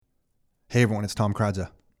Hey everyone, it's Tom Kradza.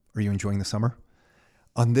 Are you enjoying the summer?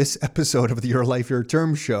 On this episode of the Your Life, Your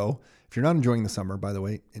Term show, if you're not enjoying the summer, by the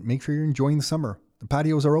way, make sure you're enjoying the summer. The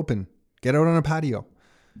patios are open. Get out on a patio.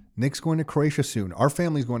 Nick's going to Croatia soon. Our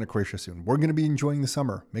family's going to Croatia soon. We're going to be enjoying the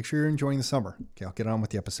summer. Make sure you're enjoying the summer. Okay, I'll get on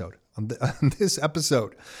with the episode. On this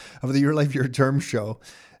episode of the Your Life, Your Term show,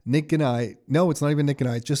 Nick and I, no, it's not even Nick and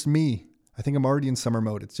I, it's just me. I think I'm already in summer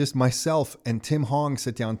mode. It's just myself and Tim Hong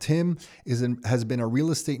sit down. Tim has been a real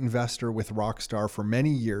estate investor with Rockstar for many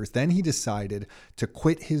years. Then he decided to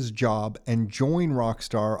quit his job and join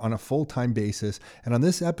Rockstar on a full-time basis. And on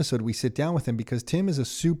this episode, we sit down with him because Tim is a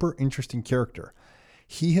super interesting character.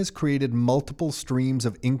 He has created multiple streams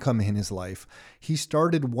of income in his life. He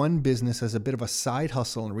started one business as a bit of a side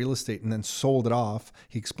hustle in real estate and then sold it off.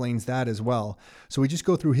 He explains that as well. So we just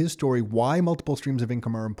go through his story, why multiple streams of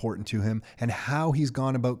income are important to him, and how he's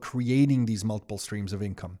gone about creating these multiple streams of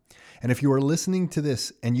income. And if you are listening to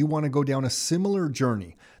this and you want to go down a similar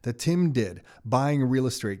journey that Tim did, buying real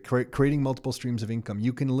estate, creating multiple streams of income,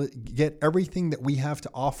 you can get everything that we have to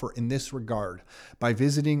offer in this regard by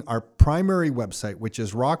visiting our primary website, which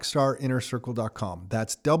is rockstarinnercircle.com.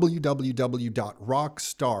 That's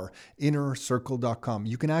www.rockstarinnercircle.com.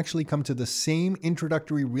 You can actually come to the same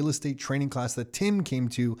introductory real estate training class that Tim came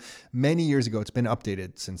to many years ago. It's been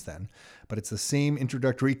updated since then, but it's the same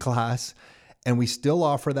introductory class. And we still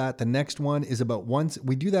offer that. The next one is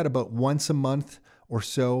we do that about once a month or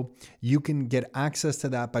so. You can get access to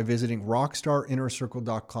that by visiting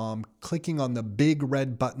rockstarinnercircle.com, clicking on the big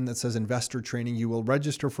red button that says investor training. You will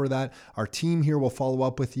register for that. Our team here will follow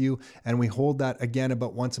up with you. And we hold that again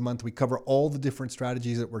about once a month. We cover all the different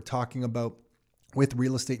strategies that we're talking about with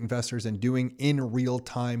real estate investors and doing in real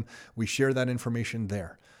time. We share that information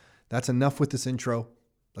there. That's enough with this intro.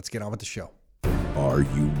 Let's get on with the show. Are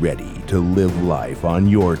you ready to live life on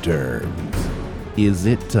your terms? Is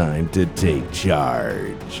it time to take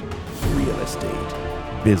charge? Real estate,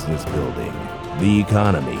 business building, the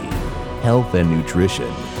economy, health and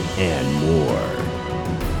nutrition, and more.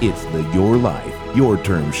 It's the Your Life, Your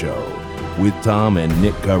Term show with Tom and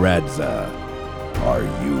Nick Kradza. Are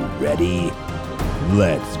you ready?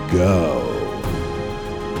 Let's go.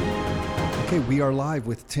 Okay, we are live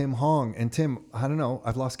with Tim Hong. And Tim, I don't know,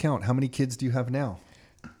 I've lost count. How many kids do you have now?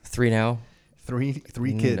 3 now. Three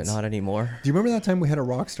kids. Not anymore. Do you remember that time we had a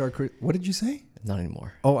Rockstar? What did you say? Not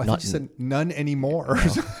anymore. Oh, I thought you said none anymore. No.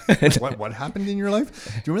 What happened in your life?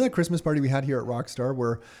 Do you remember that Christmas party we had here at Rockstar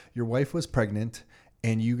where your wife was pregnant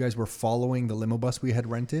and you guys were following the limo bus we had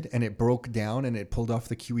rented and it broke down and it pulled off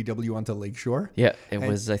the QEW onto Lakeshore? Yeah, it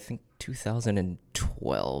was, I think,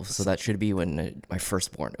 2012. So that should be when my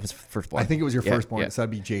firstborn. It was firstborn. I think it was your firstborn. Yeah. So that'd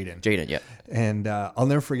be Jaden. Jaden, yeah. And I'll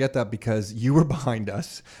never forget that because you were behind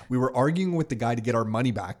us. We were arguing with the guy to get our money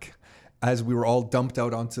back as we were all dumped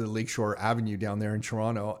out onto the Lakeshore Avenue down there in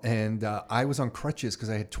Toronto. And I was on crutches because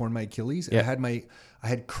I had torn my Achilles. Yeah. I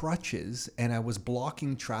had crutches and I was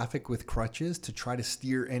blocking traffic with crutches to try to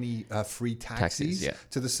steer any free taxis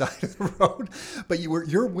to the side of the road. But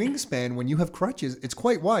your wingspan, when you have crutches, it's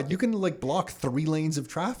quite wide. You can block 3 lanes of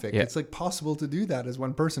traffic. Yeah. It's possible to do that as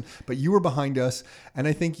one person. But you were behind us. And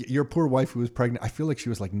I think your poor wife who was pregnant, I feel like she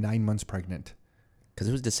was 9 months pregnant. Because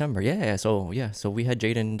it was December. So we had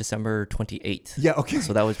Jaden December 28th. Yeah, okay.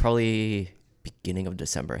 So that was probably beginning of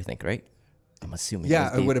December, I think, right? I'm assuming.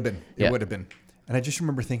 Yeah, it would have been. It would have been. And I just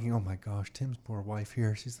remember thinking, oh my gosh, Tim's poor wife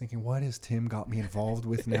here. She's thinking, what has Tim got me involved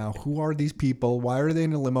with now? Who are these people? Why are they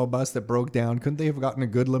in a limo bus that broke down? Couldn't they have gotten a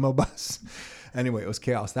good limo bus? Anyway, it was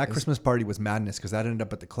chaos. That Christmas party was madness because that ended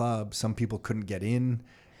up at the club. Some people couldn't get in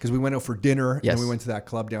because we went out for dinner and we went to that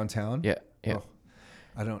club downtown. Yeah. Oh,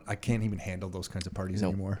 I can't even handle those kinds of parties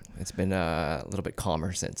anymore. It's been a little bit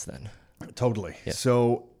calmer since then. Totally. Yeah.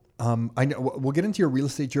 So I know we'll get into your real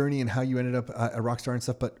estate journey and how you ended up at Rockstar and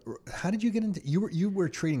stuff. But how did you get into? You were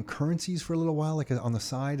trading currencies for a little while, on the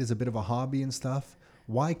side as a bit of a hobby and stuff.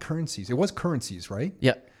 Why currencies? It was currencies, right?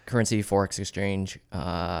 Yeah, currency, forex exchange.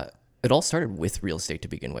 It all started with real estate to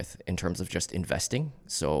begin with, in terms of just investing.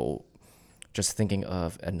 So, just thinking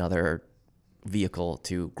of another vehicle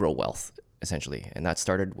to grow wealth, essentially, and that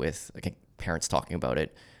started with parents talking about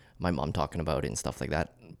it, my mom talking about it, and stuff like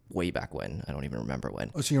that. Way back when, I don't even remember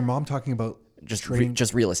when. Oh, so your mom talking about just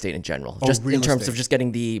real estate in general, in terms of just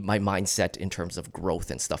getting my mindset in terms of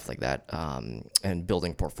growth and stuff like that, and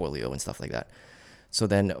building portfolio and stuff like that. So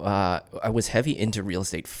then I was heavy into real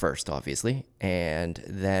estate first, obviously, and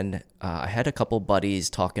then I had a couple buddies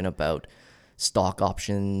talking about stock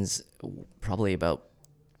options, probably about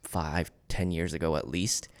 5-10 years ago at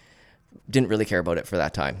least. Didn't really care about it for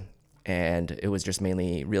that time, and it was just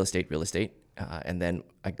mainly real estate. And then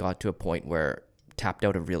I got to a point where tapped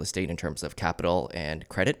out of real estate in terms of capital and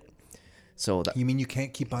credit. So You mean you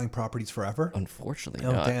can't keep buying properties forever? unfortunately,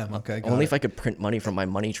 Oh, not. damn. Okay, got Only it. if I could print money from my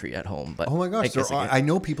money tree at home. But Oh my gosh, guess I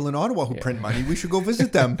know people in Ottawa who print money. We should go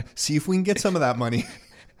visit them, see if we can get some of that money.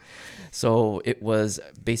 So it was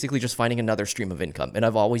basically just finding another stream of income. And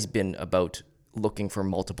I've always been about looking for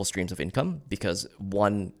multiple streams of income because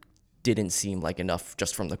one didn't seem like enough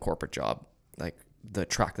just from the corporate job. Like the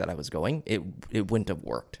track that I was going, it wouldn't have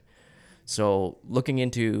worked. So looking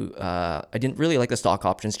into, I didn't really like the stock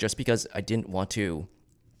options just because I didn't want to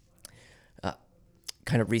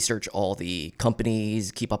kind of research all the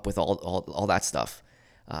companies, keep up with all that stuff.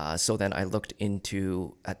 So then I looked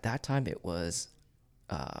into, at that time it was,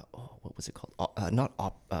 what was it called?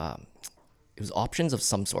 It was options of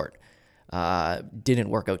some sort. Didn't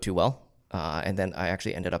work out too well. And then I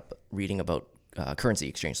actually ended up reading about currency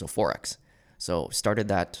exchange, so Forex. So started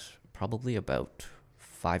that probably about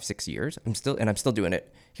 5-6 years. I'm still doing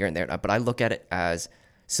it here and there, but I look at it as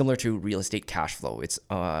similar to real estate cash flow. It's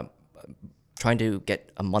trying to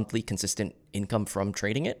get a monthly consistent income from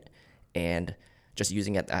trading it and just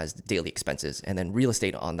using it as daily expenses. And then real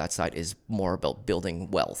estate on that side is more about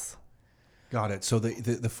building wealth. Got it. So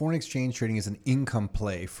the foreign exchange trading is an income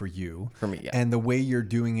play for you. For me, yeah. And the way you're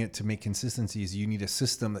doing it to make consistency is you need a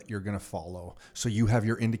system that you're going to follow. So you have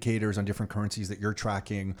your indicators on different currencies that you're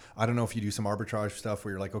tracking. I don't know if you do some arbitrage stuff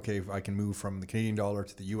where you're like, okay, I can move from the Canadian dollar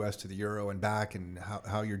to the US to the euro and back and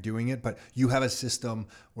how you're doing it. But you have a system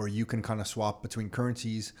where you can kind of swap between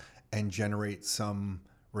currencies and generate some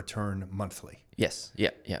return monthly. Yes. Yeah.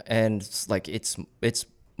 Yeah. And it's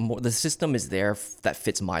more, the system is there that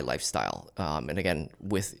fits my lifestyle. And again,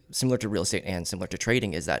 with similar to real estate and similar to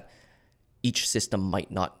trading is that each system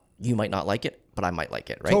you might not like it, but I might like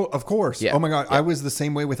it, right? Oh, of course. Yeah. Oh my God. Yeah. I was the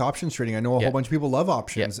same way with options trading. I know a whole bunch of people love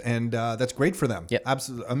options and that's great for them. Yeah.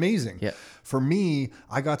 Absolutely amazing. Yeah. For me,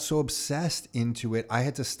 I got so obsessed into it. I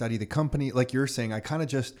had to study the company. Like you're saying, I kind of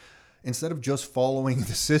just, instead of just following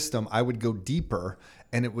the system, I would go deeper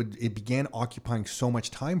and it began occupying so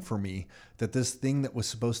much time for me that this thing that was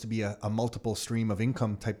supposed to be a multiple stream of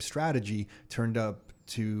income type strategy turned up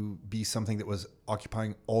to be something that was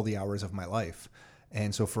occupying all the hours of my life.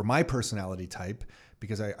 And so for my personality type,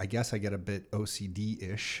 because I guess I get a bit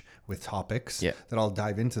OCD-ish with topics that I'll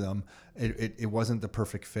dive into them, it wasn't the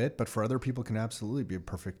perfect fit, but for other people can absolutely be a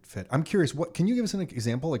perfect fit. I'm curious, can you give us an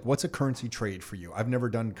example? Like what's a currency trade for you? I've never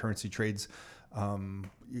done currency trades,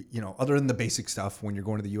 other than the basic stuff when you're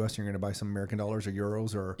going to the US, you're going to buy some American dollars or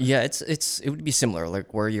euros or. Yeah, it would be similar,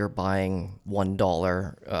 like where you're buying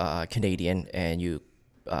 $1 Canadian and you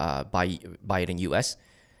buy it in US,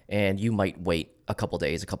 and you might wait a couple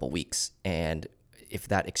days, a couple weeks, and if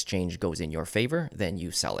that exchange goes in your favor, then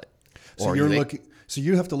you sell it. So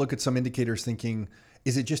you have to look at some indicators thinking,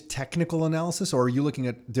 is it just technical analysis, or are you looking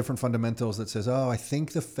at different fundamentals that says, oh, I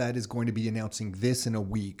think the Fed is going to be announcing this in a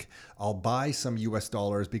week. I'll buy some US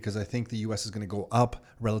dollars because I think the US is going to go up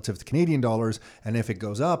relative to Canadian dollars. And if it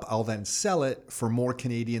goes up, I'll then sell it for more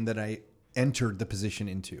Canadian than I entered the position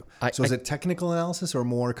into. So is it technical analysis or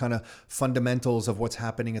more kind of fundamentals of what's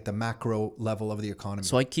happening at the macro level of the economy?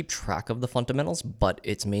 So I keep track of the fundamentals, but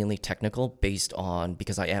it's mainly technical based on,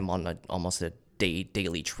 because I am on almost a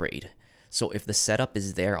daily trade. So if the setup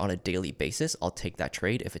is there on a daily basis, I'll take that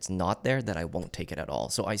trade. If it's not there, then I won't take it at all.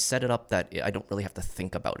 So I set it up that I don't really have to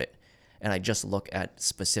think about it. And I just look at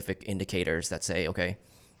specific indicators that say, okay,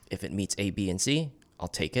 if it meets A, B, and C, I'll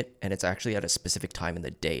take it. And it's actually at a specific time in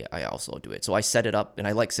the day I also do it. So I set it up, and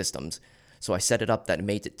I like systems. So I set it up that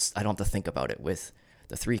made it, I don't have to think about it with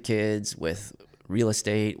the 3 kids, with real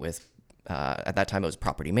estate, with, at that time it was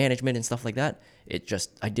property management and stuff like that.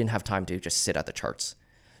 I didn't have time to just sit at the charts.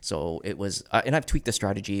 So it was, and I've tweaked the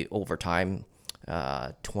strategy over time.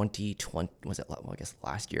 2020, I guess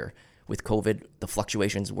last year with COVID, the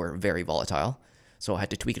fluctuations were very volatile. So I had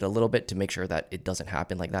to tweak it a little bit to make sure that it doesn't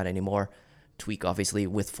happen like that anymore. Tweak, obviously,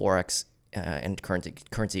 with Forex and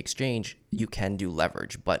currency exchange, you can do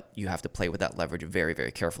leverage, but you have to play with that leverage very,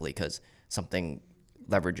 very carefully, because something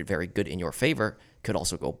leveraged very good in your favor could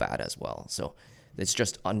also go bad as well. So it's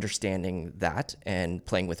just understanding that and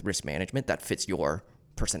playing with risk management that fits your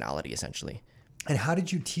personality, essentially. And how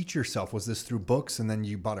did you teach yourself? Was this through books and then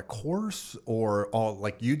you bought a course, or all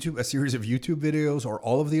like YouTube, a series of YouTube videos, or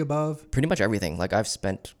all of the above? Pretty much everything. Like I've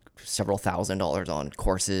spent several $1,000s on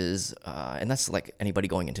courses, and that's like anybody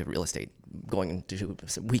going into real estate, going into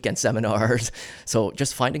weekend seminars. So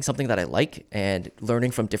just finding something that I like and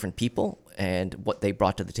learning from different people and what they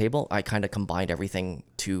brought to the table, I kind of combined everything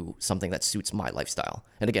to something that suits my lifestyle.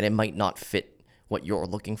 And again, it might not fit what you're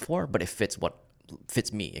looking for, but it fits what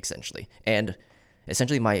fits me, essentially. And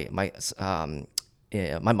essentially my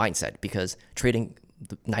my mindset, because trading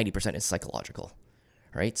 90% is psychological,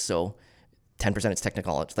 right? So 10% is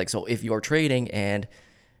technical. It's like, so if you're trading and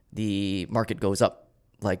the market goes up,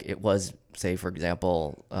 like it was, say, for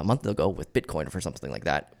example, a month ago with Bitcoin or for something like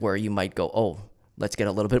that, where you might go, oh, let's get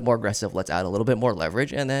a little bit more aggressive, let's add a little bit more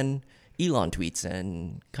leverage, and then Elon tweets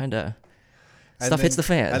and kind of stuff hits the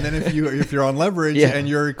fan. And then if you're on leverage and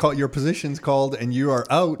your position's called and you are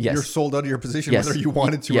out, you're sold out of your position whether you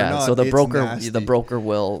wanted to or not. So the broker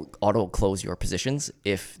will auto close your positions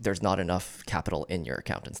if there's not enough capital in your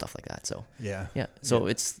account and stuff like that. So So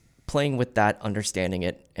it's playing with that, understanding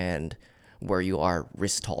it, and where you are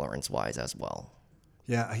risk tolerance wise as well.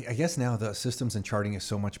 Yeah, I guess now the systems and charting is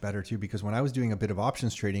so much better too, because when I was doing a bit of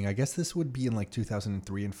options trading, I guess this would be in like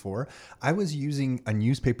 2003 and 4, I was using a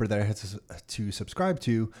newspaper that I had to subscribe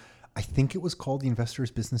to. I think it was called the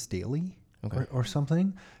Investor's Business Daily. Or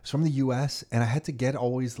something. It's from the US, and I had to get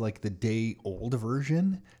always like the day old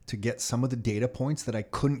version to get some of the data points that I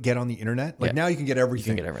couldn't get on the internet. Like now you can get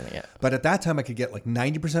everything. But at that time I could get like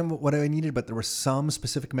 90% of what I needed, but there were some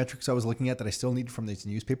specific metrics I was looking at that I still needed from this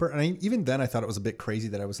newspaper. And even then I thought it was a bit crazy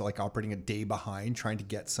that I was like operating a day behind trying to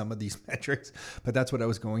get some of these metrics, but that's what I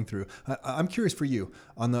was going through. I'm curious for you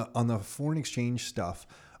on the foreign exchange stuff.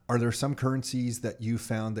 Are there some currencies that you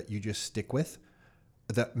found that you just stick with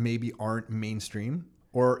that maybe aren't mainstream,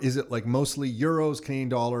 or is it like mostly euros, Canadian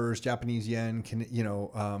dollars, Japanese yen?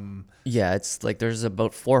 Yeah, it's like there's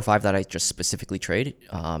about 4 or 5 that I just specifically trade,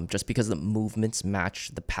 just because the movements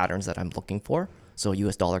match the patterns that I'm looking for. So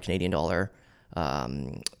US dollar, Canadian dollar,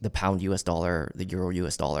 the pound US dollar, the euro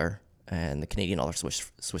US dollar, and the Canadian dollar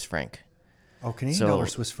Swiss franc. Oh, Canadian dollar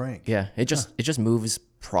Swiss franc. Yeah, it just moves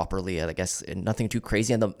properly, I guess, and nothing too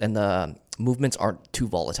crazy, and the movements aren't too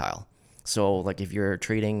volatile. So like if you're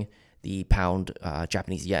trading the pound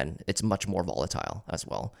Japanese yen, it's much more volatile as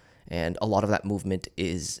well. And a lot of that movement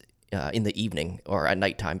is in the evening or at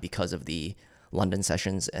nighttime because of the London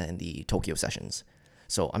sessions and the Tokyo sessions.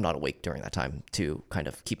 So I'm not awake during that time to kind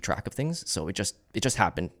of keep track of things. So it just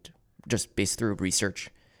happened just based through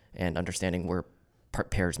research and understanding where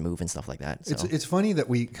pairs move and stuff like that. So. It's funny that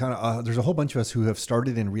we kind of, there's a whole bunch of us who have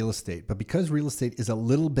started in real estate, but because real estate is a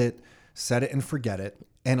little bit set it and forget it,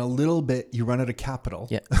 and a little bit you run out of capital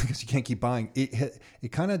because you can't keep buying,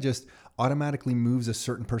 it kind of just automatically moves a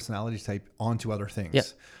certain personality type onto other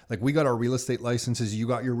things. Like we got our real estate licenses, you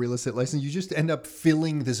got your real estate license, you just end up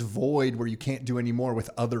filling this void where you can't do any more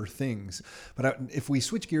with other things. But if we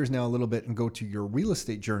switch gears now a little bit and go to your real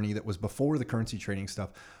estate journey that was before the currency trading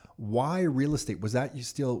stuff, why real estate? Was that you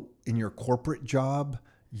still in your corporate job?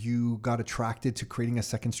 You got attracted to creating a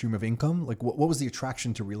second stream of income? Like what was the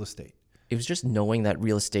attraction to real estate? It was just knowing that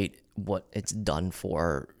real estate, what it's done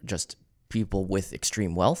for just people with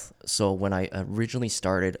extreme wealth. So when I originally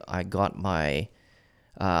started, I got a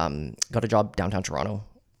job downtown Toronto.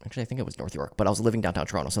 Actually, I think it was North York, but I was living downtown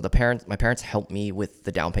Toronto. So my parents helped me with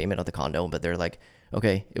the down payment of the condo, but they're like,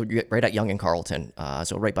 okay, it would be right at Yonge and Carleton.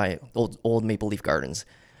 So right by old Maple Leaf Gardens.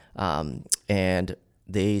 And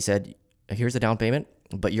they said, here's the down payment,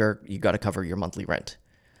 but you got to cover your monthly rent.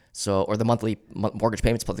 So, or the monthly mortgage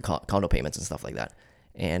payments plus the condo payments and stuff like that.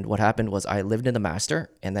 And what happened was I lived in the master,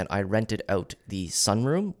 and then I rented out the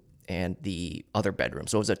sunroom and the other bedroom.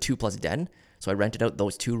 So it was a 2+ den. So I rented out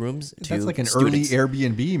those 2 rooms to That's like an students. early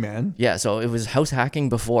Airbnb, man. Yeah. So it was house hacking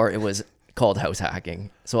before it was called house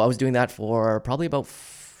hacking. So I was doing that for probably about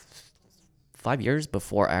 5 years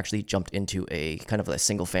before I actually jumped into a kind of a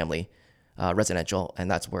single family residential.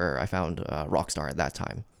 And that's where I found Rockstar at that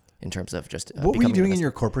time. In terms of just what were you doing in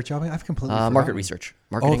your corporate job? I've completely forgotten. Market research,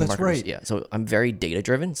 marketing. Oh, that's market right. Research. Yeah, so I'm very data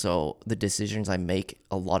driven. So the decisions I make,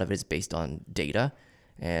 a lot of it is based on data,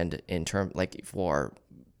 and in term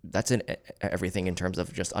that's in everything in terms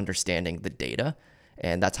of just understanding the data,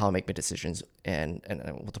 and that's how I make my decisions. And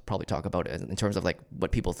we'll probably talk about it in terms of like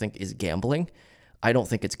what people think is gambling. I don't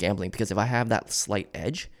think it's gambling, because if I have that slight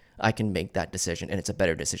edge, I can make that decision, and it's a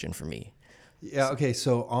better decision for me. Yeah. Okay.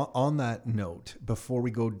 So on that note, before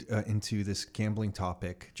we go into this gambling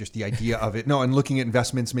topic, just the idea of it, and looking at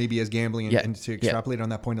investments maybe as gambling and to extrapolate on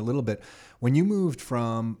that point a little bit, when you moved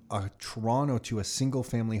from Toronto to a single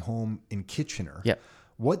family home in Kitchener,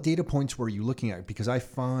 what data points were you looking at? Because I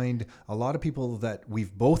find a lot of people that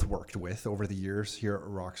we've both worked with over the years here at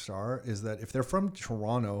Rockstar is that if they're from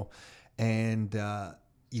Toronto and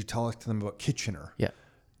you talk to them about Kitchener,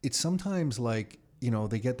 it's sometimes like,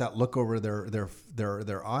 they get that look over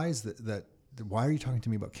their eyes that why are you talking to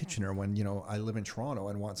me about Kitchener when, I live in Toronto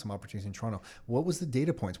and want some opportunities in Toronto? What was the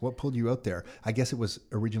data points? What pulled you out there? I guess it was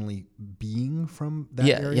originally being from that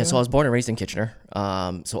area? Yeah, so I was born and raised in Kitchener.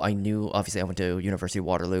 So I knew, obviously I went to University of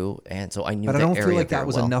Waterloo, and so I knew the area. But I don't feel like that very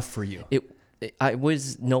was well. enough for you. I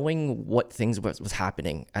was knowing what things was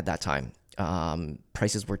happening at that time.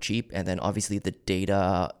 Prices were cheap, and then obviously the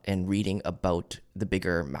data and reading about the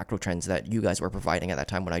bigger macro trends that you guys were providing at that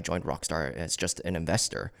time when I joined Rockstar as just an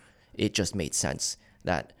investor, it just made sense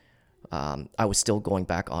that I was still going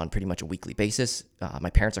back on pretty much a weekly basis. My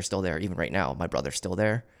parents are still there even right now. My brother's still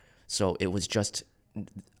there. So it was just,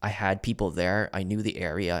 I had people there. I knew the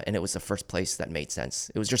area, and it was the first place that made sense.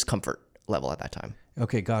 It was just comfort level at that time.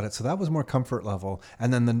 Okay, got it. So that was more comfort level.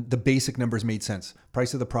 And then the basic numbers made sense.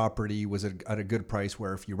 Price of the property was at a good price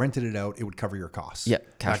where if you rented it out, it would cover your costs. Yeah,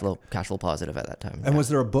 cash flow positive at that time. And was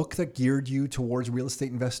there a book that geared you towards real estate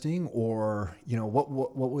investing, or,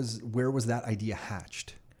 where was that idea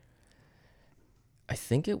hatched? I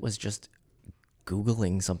think it was just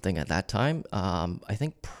Googling something at that time. I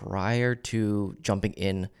think prior to jumping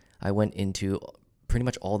in, I went into pretty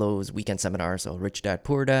much all those weekend seminars. So Rich Dad,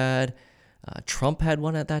 Poor Dad. Trump had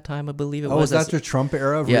one at that time, I believe it was. Oh, was that the Trump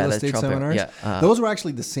era of real estate seminars? Yeah. Those were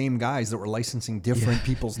actually the same guys that were licensing different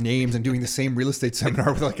people's names and doing the same real estate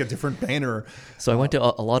seminar with like a different banner. So I went to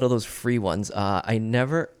a lot of those free ones. I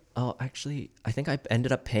think I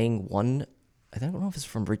ended up paying one. I don't know if it's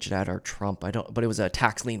from Rich Dad or Trump. But it was a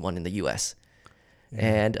tax lien one in the U.S.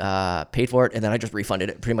 And paid for it, and then I just refunded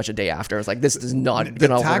it pretty much a day after. I was like, "This is not going to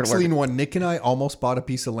work." The tax lien one. Nick and I almost bought a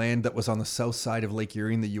piece of land that was on the south side of Lake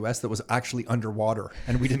Erie in the U.S. that was actually underwater,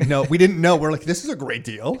 and we didn't know. We're like, "This is a great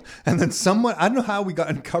deal." And then someone, I don't know how we got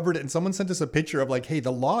uncovered it, and someone sent us a picture of like, "Hey, the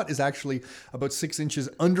lot is actually about 6 inches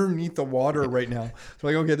underneath the water right now." So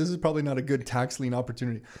like, okay, this is probably not a good tax lien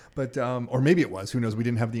opportunity, but or maybe it was. Who knows? We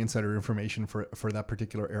didn't have the insider information for that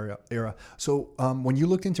particular era. So when you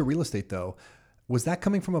looked into real estate, though, was that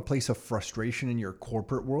coming from a place of frustration in your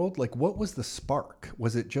corporate world? Like, what was the spark?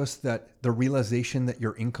 Was it just that the realization that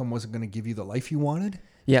your income wasn't going to give you the life you wanted?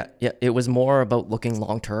 Yeah. It was more about looking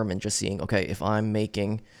long term and just seeing, okay, if I'm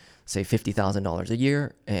making, say, $50,000 a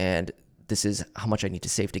year, and this is how much I need to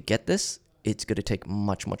save to get this, it's going to take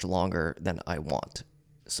much, much longer than I want.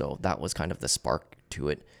 So that was kind of the spark to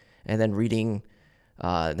it. And then reading,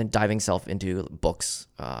 then diving self into books,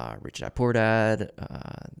 Rich Dad Poor Dad.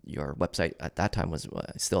 Your website at that time was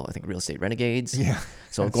still, I think, Real Estate Renegades. Yeah.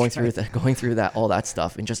 So going through that, all that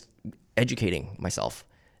stuff, and just educating myself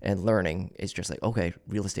and learning is just like, okay,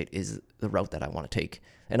 real estate is the route that I want to take.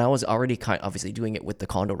 And I was already obviously doing it with the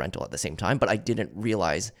condo rental at the same time, but I didn't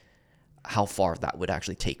realize how far that would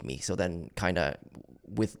actually take me. So then, kind of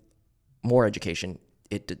with more education,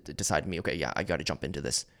 it decided me, okay, yeah, I got to jump into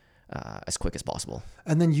this as quick as possible.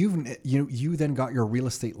 And then you then got your real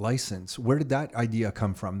estate license. Where did that idea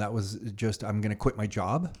come from? That was just, I'm going to quit my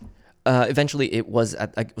job? Eventually I was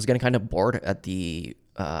getting kind of bored at the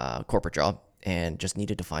corporate job and just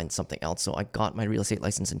needed to find something else. So I got my real estate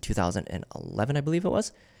license in 2011, I believe it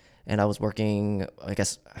was. And I was working, I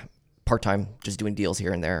guess, part-time, just doing deals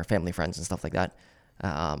here and there, family, friends, and stuff like that.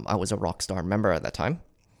 I was a Rockstar member at that time.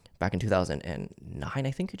 Back in 2009,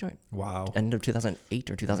 I think you joined. Wow. End of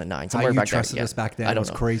 2008 or 2009. Somewhere back there. How you trusted us back then. I don't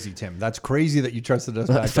was know. Crazy, Tim. That's crazy that you trusted us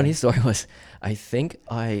back then. The funny story was, I think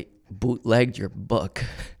I bootlegged your book,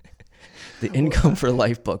 the Income for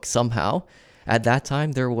Life book, somehow. At that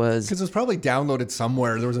time, there was... Because it was probably downloaded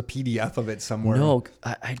somewhere. There was a PDF of it somewhere. No,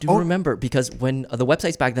 I do remember, because when the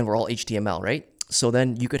websites back then were all HTML, right? So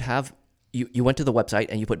then you could have... You went to the website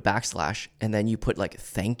and you put / and then you put like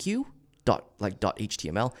thank you.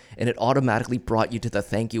 .html, and it automatically brought you to the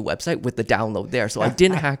thank you website with the download there. So I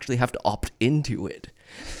didn't actually have to opt into it.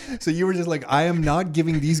 So you were just like, I am not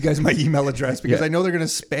giving these guys my email address because I know they're going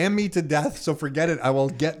to spam me to death. So forget it. I will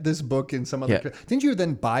get this book in some other. Didn't you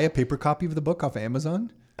then buy a paper copy of the book off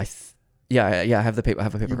Amazon? Yeah. I have the paper. I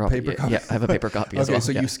have a paper copy. Yeah, I have a paper copy as well.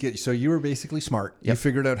 Okay, so you were basically smart. Yep. You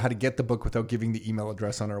figured out how to get the book without giving the email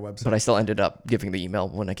address on our website. But I still ended up giving the email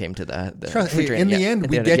when I came to the free training. In the end,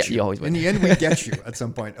 we get you. You always win. In the end, we get you at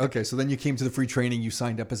some point. Okay, so then you came to the free training. You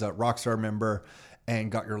signed up as a Rockstar member and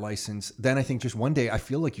got your license. Then I think just one day, I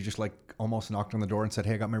feel like you just like almost knocked on the door and said,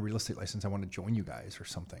 "Hey, I got my real estate license. I want to join you guys," or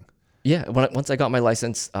something. Yeah. Once I got my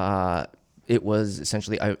license, it was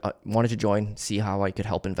essentially, I wanted to join, see how I could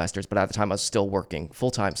help investors. But at the time I was still working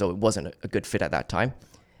full time. So it wasn't a good fit at that time.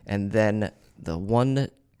 And then the one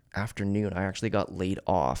afternoon, I actually got laid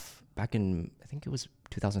off back in, I think it was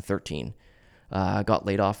 2013. I got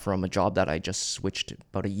laid off from a job that I just switched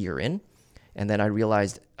about a year in. And then I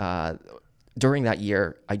realized during that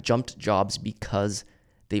year, I jumped jobs because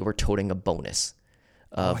they were toting a bonus.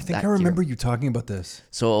 I think I remember you talking about this.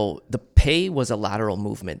 So the pay was a lateral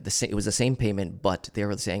movement. It was the same payment, but they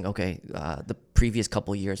were saying, okay, the previous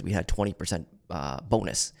couple of years we had 20%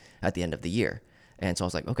 bonus at the end of the year. And so I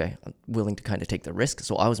was like, okay, I'm willing to kind of take the risk.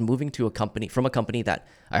 So I was moving to a company that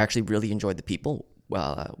I actually really enjoyed the people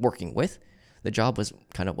working with. The job was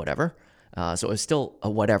kind of whatever. So it was still a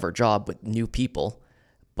whatever job with new people.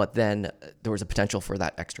 But then there was a potential for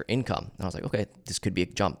that extra income. And I was like, okay, this could be a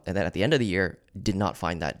jump. And then at the end of the year, did not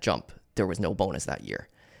find that jump. There was no bonus that year.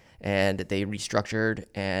 And they restructured,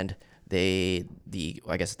 and I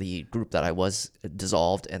guess the group that I was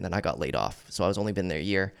dissolved, and then I got laid off. So I was only been there a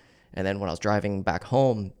year. And then when I was driving back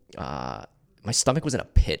home, my stomach was in a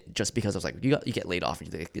pit just because I was like, you get laid off. You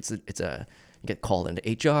get called into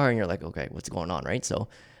HR, and you're like, okay, what's going on, right? So,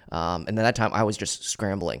 and then that time I was just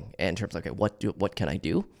scrambling in terms of, okay, what can I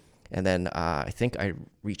do? And then I think I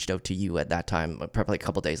reached out to you at that time, probably a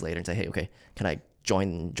couple of days later, and say, hey, okay, can I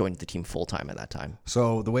join the team full time at that time?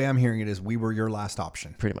 So the way I'm hearing it is we were your last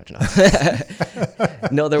option. Pretty much, no.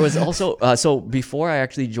 No, there was also so before I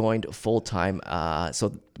actually joined full time.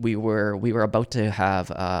 So we were about to have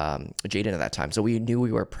Jaden at that time. So we knew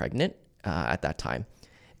we were pregnant at that time,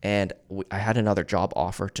 and I had another job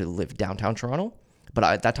offer to live downtown Toronto, but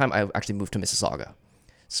at that time I actually moved to Mississauga.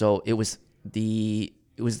 So it was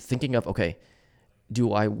thinking of, okay,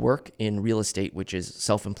 do I work in real estate, which is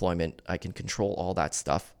self-employment, I can control all that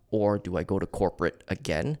stuff, or do I go to corporate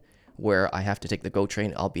again, where I have to take the GO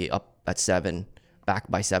train? I'll be up at 7, back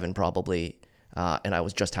by 7 probably, and I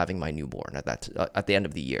was just having my newborn at the end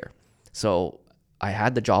of the year. So I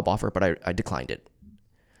had the job offer, but I declined it.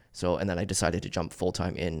 So, and then I decided to jump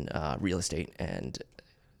full-time in real estate. And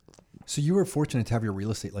so you were fortunate to have your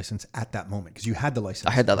real estate license at that moment because you had the license.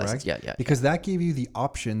 I had that correct? license, yeah. Because that gave you the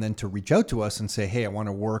option then to reach out to us and say, "Hey, I want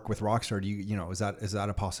to work with Rockstar. Do is that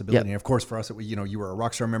a possibility?" Yep. And of course, for us, you were a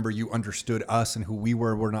Rockstar member. You understood us and who we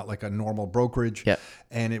were. We're not like a normal brokerage, Yep.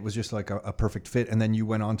 And it was just like a perfect fit. And then you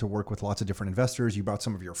went on to work with lots of different investors. You brought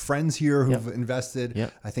some of your friends here who've invested.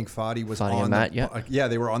 Yep. I think Fadi was Fadi on and Matt, yeah,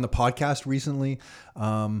 they were on the podcast recently.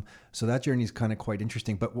 So that journey is kind of quite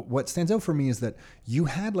interesting. But what stands out for me is that you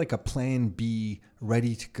had like a plan B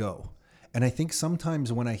ready to go. And I think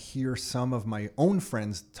sometimes when I hear some of my own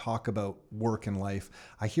friends talk about work and life,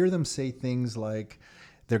 I hear them say things like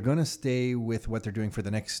they're going to stay with what they're doing for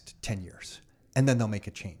the next 10 years and then they'll make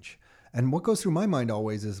a change. And what goes through my mind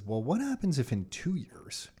always is, well, what happens if in 2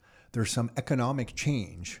 years there's some economic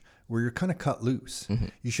change where you're kind of cut loose? Mm-hmm.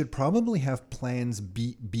 You should probably have plans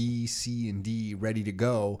B, C, and D ready to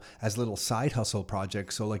go as little side hustle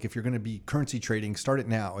projects. So like if you're going to be currency trading, start it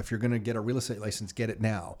now. If you're going to get a real estate license, get it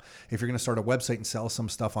now. If you're going to start a website and sell some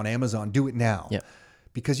stuff on Amazon, do it now. Yeah.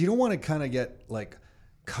 Because you don't want to kind of get like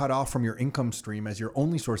cut off from your income stream as your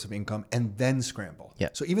only source of income and then scramble. Yeah.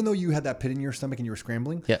 So even though you had that pit in your stomach and you were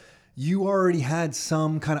scrambling, yeah, you already had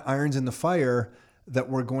some kind of irons in the fire that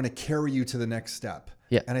were going to carry you to the next step.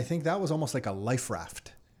 Yeah. And I think that was almost like a life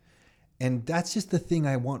raft. And that's just the thing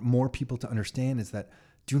I want more people to understand is that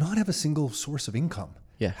do not have a single source of income.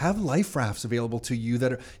 Yeah. Have life rafts available to you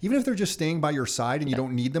that are, even if they're just staying by your side and you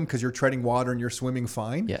don't need them because you're treading water and you're swimming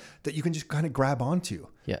fine, that you can just kind of grab onto.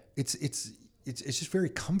 Yeah. It's just very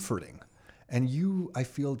comforting. And you, I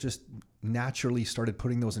feel, just naturally started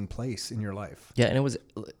putting those in place in your life. Yeah. And it was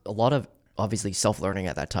a lot of obviously self-learning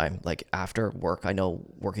at that time. Like after work, I know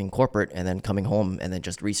working corporate and then coming home and then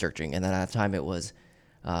just researching. And then at that time it was,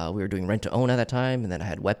 we were doing rent to own at that time. And then I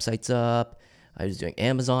had websites up. I was doing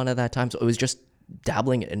Amazon at that time. So it was just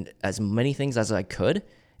dabbling in as many things as I could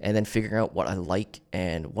and then figuring out what I like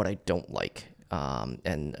and what I don't like.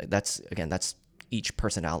 And that's each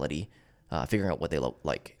personality. Figuring out what they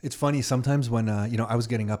like. It's funny sometimes when I was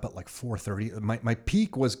getting up at like 4:30. My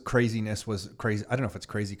peak was crazy. I don't know if it's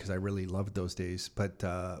crazy because I really loved those days, but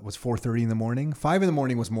it was 4:30 in the morning. 5 in the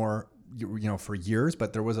morning was more, for years.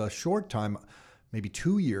 But there was a short time, maybe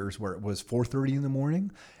 2 years, where it was 4:30 in the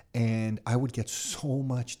morning, and I would get so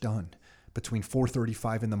much done between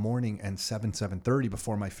 4:35 in the morning and 7:30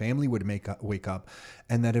 before my family would wake up.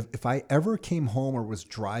 And that if I ever came home or was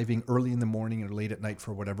driving early in the morning or late at night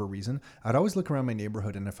for whatever reason, I'd always look around my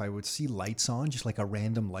neighborhood, and if I would see lights on, just like a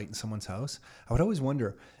random light in someone's house, I would always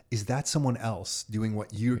wonder, is that someone else doing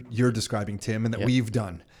what you're describing, Tim, and that we've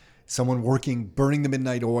done? Someone working, burning the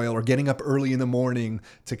midnight oil, or getting up early in the morning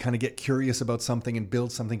to kind of get curious about something and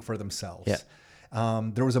build something for themselves. Yeah.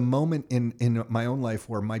 There was a moment in my own life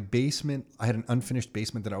where my basement, I had an unfinished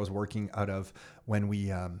basement that I was working out of when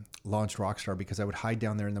we launched Rockstar, because I would hide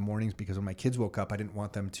down there in the mornings because when my kids woke up, I didn't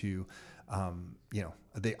want them to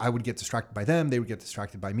I would get distracted by them. They would get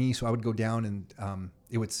distracted by me. So I would go down and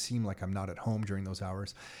it would seem like I'm not at home during those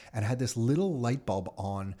hours. And I had this little light bulb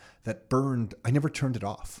on that burned. I never turned it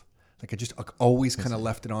off. Like I just always kind of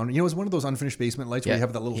left it on. It was one of those unfinished basement lights where you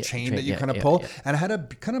have that little chain that you kind of pull. And I had a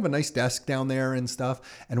kind of a nice desk down there and stuff.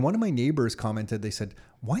 And one of my neighbors commented, they said,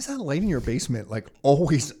 "Why is that light in your basement like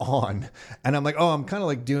always on?" And I'm like, "Oh, I'm kind of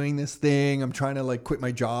like doing this thing. I'm trying to like quit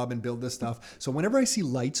my job and build this stuff." So whenever I see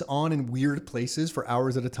lights on in weird places for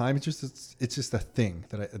hours at a time, it's just a thing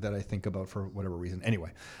that I think about for whatever reason.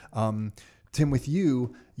 Anyway, Tim, with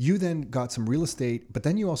you then got some real estate, but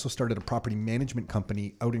then you also started a property management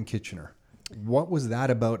company out in Kitchener. What was that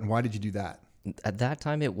about, and why did you do that? At that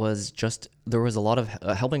time, it was just, there was a lot of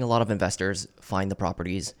helping a lot of investors find the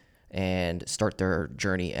properties and start their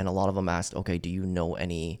journey. And a lot of them asked, okay, do you know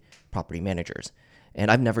any property managers?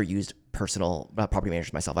 And I've never used personal property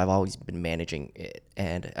managers myself. I've always been managing it.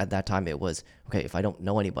 And at that time, it was, okay, if I don't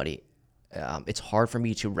know anybody, it's hard for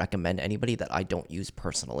me to recommend anybody that I don't use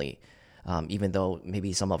personally. Even though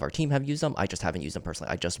maybe some of our team have used them, I just haven't used them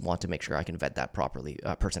personally. I just want to make sure I can vet that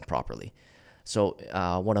person properly. So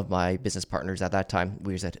one of my business partners at that time,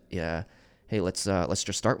 we said, hey, let's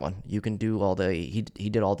just start one. You can do all the, he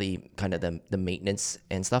did all the kind of the maintenance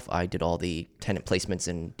and stuff. I did all the tenant placements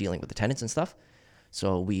and dealing with the tenants and stuff.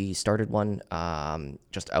 So we started one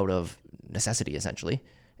just out of necessity, essentially.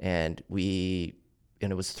 And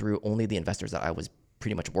it was through only the investors that I was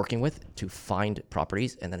pretty much working with to find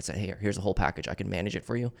properties. And then I said, hey, here's a whole package. I can manage it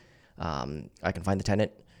for you. I can find the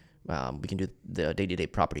tenant. We can do the day-to-day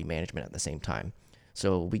property management at the same time.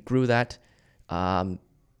 So we grew that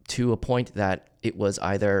to a point that it was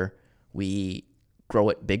either we grow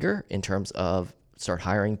it bigger in terms of start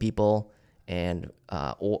hiring people and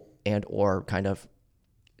or kind of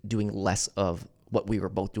doing less of what we were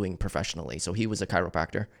both doing professionally. So he was a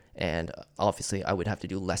chiropractor, and obviously I would have to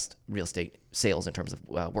do less real estate sales in terms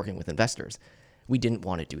of working with investors. We didn't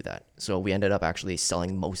want to do that. So we ended up actually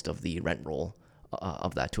selling most of the rent roll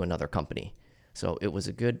of that to another company. So it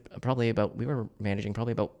was we were managing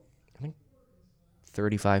probably about, I think,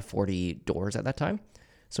 35, 40 doors at that time.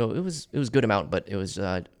 So it was a good amount, but it was,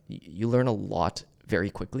 you learn a lot very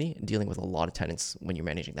quickly dealing with a lot of tenants when you're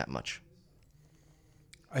managing that much.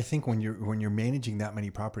 I think when you're managing that many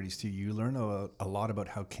properties too, you learn a lot about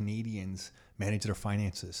how Canadians manage their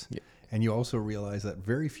finances. Yeah. And you also realize that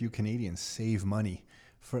very few Canadians save money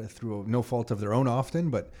through no fault of their own often,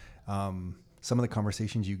 but some of the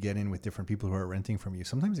conversations you get in with different people who are renting from you,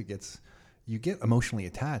 sometimes you get emotionally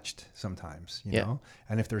attached sometimes, you know?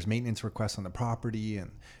 And if there's maintenance requests on the property and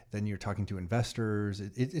then you're talking to investors,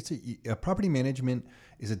 it's a property management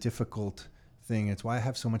is a difficult thing. It's why I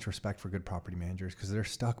have so much respect for good property managers, because they're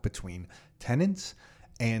stuck between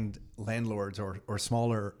and landlords or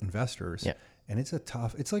smaller investors. Yeah. And it's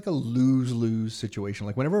like a lose-lose situation.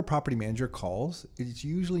 Like whenever a property manager calls, it's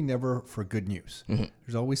usually never for good news. Mm-hmm.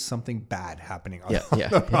 There's always something bad happening on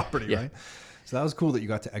the property, right? So that was cool that you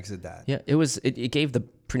got to exit that. Yeah, it gave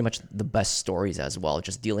pretty much the best stories as well.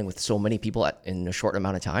 Just dealing with so many people in a short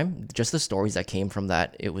amount of time. Just the stories that came from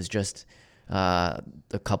that. It was just a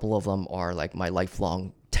couple of them are like my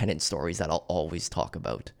lifelong tenant stories that I'll always talk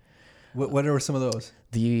about. What are some of those?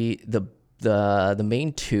 The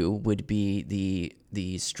main two would be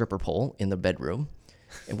the stripper pole in the bedroom,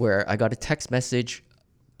 where I got a text message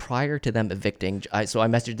prior to them evicting. So I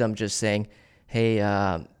messaged them just saying, hey,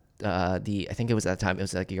 I think it was at the time, it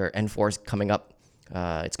was like your N4 is coming up.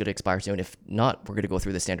 It's going to expire soon. If not, we're going to go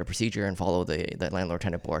through the standard procedure and follow the landlord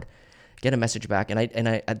tenant board. Get a message back. And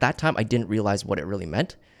I at that time, I didn't realize what it really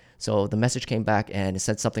meant. So the message came back and it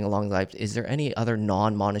said something along the lines, is there any other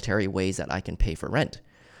non-monetary ways that I can pay for rent?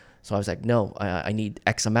 So I was like, no, I need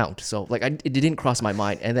X amount. So like it didn't cross my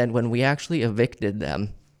mind. And then when we actually evicted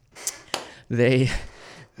them, we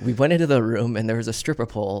went into the room and there was a stripper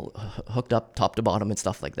pole hooked up top to bottom and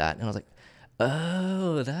stuff like that. And I was like,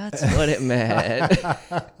 oh, that's what it meant.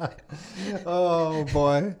 Oh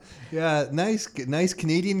boy. Yeah. Nice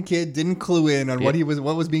Canadian kid didn't clue in on what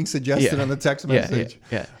was being suggested on the text message.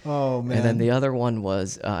 Yeah. Oh man. And then the other one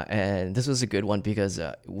was, and this was a good one because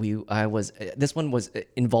this one was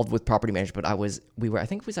involved with property management, but I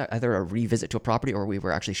think it was either a revisit to a property or we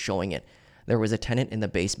were actually showing it. There was a tenant in the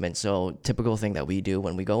basement. So typical thing that we do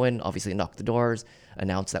when we go in, obviously knock the doors,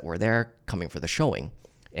 announce that we're there, coming for the showing.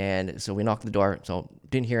 And so we knocked the door, so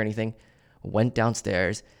didn't hear anything, went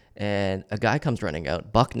downstairs, and a guy comes running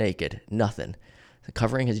out, buck naked, nothing,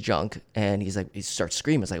 covering his junk, and he starts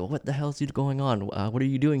screaming. It's like, well, what the hell is going on? What are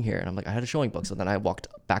you doing here? And I'm like, I had a showing book. So then I walked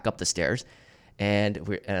back up the stairs, and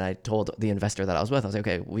I told the investor that I was with, I was like,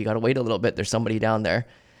 okay, we got to wait a little bit. There's somebody down there.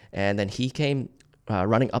 And then he came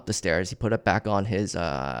running up the stairs. He put it back on his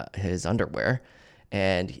underwear,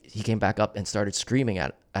 and he came back up and started screaming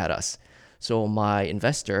at us. So my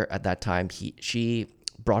investor at that time, she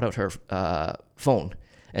brought out her phone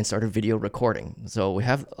and started video recording. So we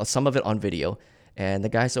have some of it on video, and the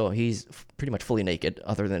guy, so he's pretty much fully naked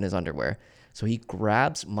other than his underwear. So he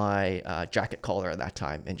grabs my jacket collar at that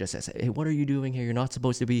time and just says, "Hey, what are you doing here? You're not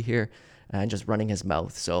supposed to be here," and just running his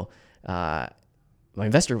mouth. So my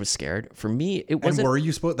investor was scared. For me, it wasn't. And were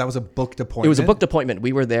you supposed? That was a booked appointment. It was a booked appointment.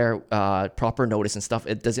 We were there, proper notice and stuff.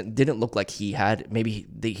 It didn't look like he had. Maybe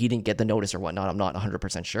he didn't get the notice or whatnot. I'm not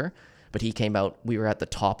 100% sure. But he came out. We were at the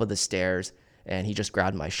top of the stairs, and he just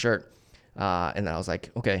grabbed my shirt. And then I was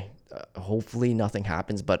like, okay, hopefully nothing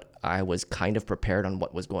happens. But I was kind of prepared on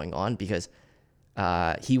what was going on because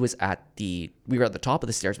we were at the top of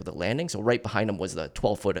the stairs with the landing. So right behind him was the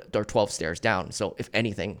 12 stairs down. So if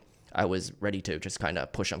anything, I was ready to just kind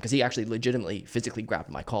of push him because he actually legitimately physically grabbed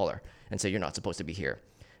my collar and said, "You're not supposed to be here."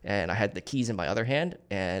 And I had the keys in my other hand,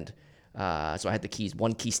 and so I had the keys,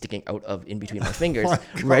 one key sticking out of in between my fingers,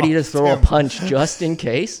 ready to throw a punch just in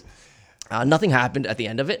case. Nothing happened at the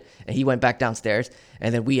end of it, and he went back downstairs,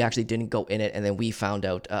 and then we actually didn't go in it, and then we found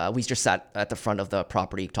out, we just sat at the front of the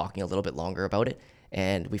property talking a little bit longer about it,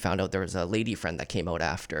 and we found out there was a lady friend that came out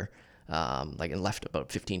after, and left about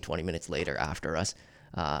 15, 20 minutes later after us.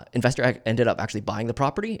 Investor ended up actually buying the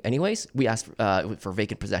property anyways. We asked for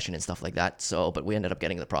vacant possession and stuff like that. But we ended up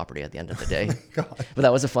getting the property at the end of the day. But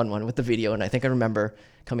that was a fun one with the video. And I think I remember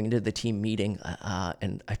coming into the team meeting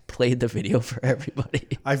and I played the video for everybody.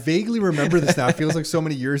 I vaguely remember this now. It feels like so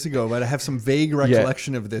many years ago, but I have some vague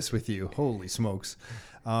recollection of this with you. Holy smokes.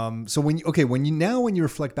 So when you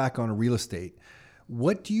reflect back on real estate,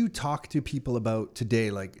 what do you talk to people about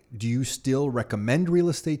today? Like, do you still recommend real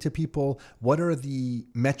estate to people? What are the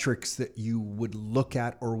metrics that you would look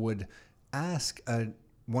at or would ask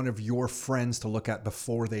one of your friends to look at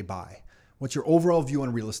before they buy? What's your overall view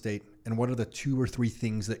on real estate? And what are the 2 or 3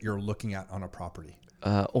 things that you're looking at on a property?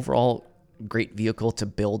 Overall, great vehicle to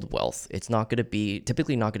build wealth. It's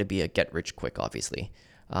typically not going to be a get rich quick, obviously.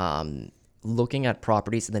 Looking at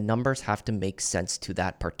properties, the numbers have to make sense to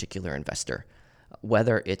that particular investor.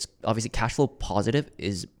 Whether it's obviously cash flow positive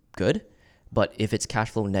is good, but if it's cash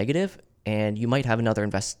flow negative and you might have another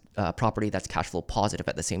property that's cash flow positive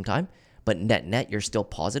at the same time, but net you're still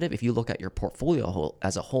positive. If you look at your portfolio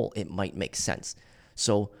as a whole, it might make sense.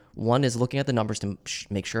 So 1 is looking at the numbers to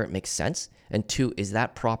make sure it makes sense. And 2 is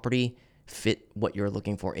that property fit what you're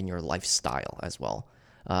looking for in your lifestyle as well.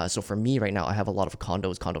 So for me right now, I have a lot of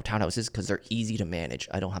condo townhouses because they're easy to manage.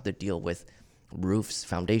 I don't have to deal with roofs,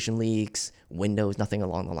 foundation leaks, windows, nothing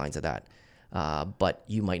along the lines of that. But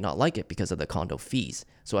you might not like it because of the condo fees.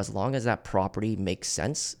 So as long as that property makes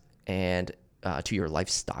sense and to your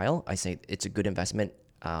lifestyle, I say it's a good investment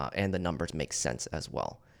and the numbers make sense as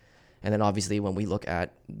well. And then obviously when we look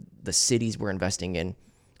at the cities we're investing in,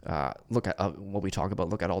 look at what we talk about,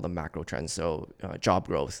 look at all the macro trends. So job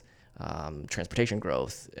growth, transportation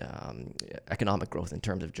growth, economic growth in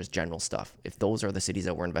terms of just general stuff. If those are the cities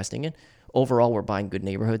that we're investing in, overall, we're buying good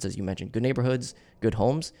neighborhoods, as you mentioned, good neighborhoods, good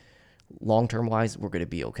homes. Long-term wise, we're going to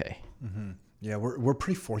be okay. Mm-hmm. Yeah, we're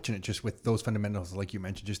pretty fortunate just with those fundamentals, like you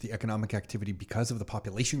mentioned, just the economic activity because of the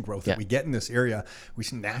population growth that we get in this area. We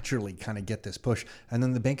naturally kind of get this push. And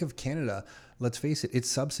then the Bank of Canada, let's face it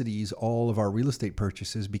subsidies all of our real estate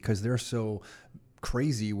purchases because they're so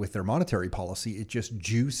crazy with their monetary policy. It just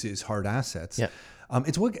juices hard assets. Yeah.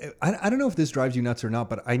 It's what I don't know if this drives you nuts or not,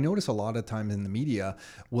 but I notice a lot of times in the media,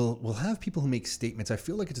 we'll have people who make statements. I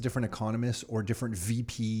feel like it's different economists or different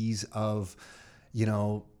VPs of,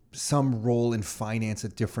 some role in finance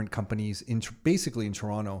at different companies, basically in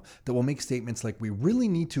Toronto, that will make statements like, we really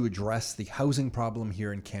need to address the housing problem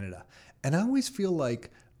here in Canada. And I always feel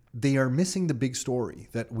like they are missing the big story,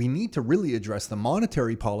 that we need to really address the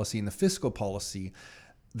monetary policy and the fiscal policy.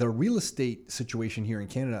 The real estate situation here in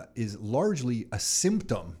Canada is largely a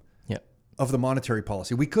symptom of the monetary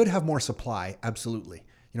policy. We could have more supply, absolutely.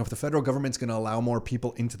 If the federal government's going to allow more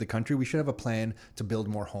people into the country, we should have a plan to build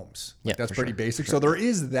more homes. That's pretty basic. So there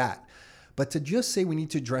is that. But to just say we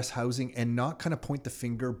need to address housing and not kind of point the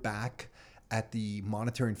finger back at the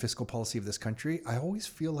monetary and fiscal policy of this country, I always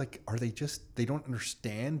feel like, they don't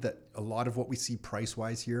understand that a lot of what we see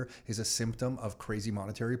price-wise here is a symptom of crazy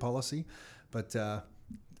monetary policy. But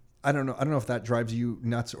I don't know if that drives you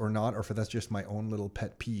nuts or not, or if that's just my own little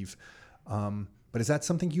pet peeve. But is that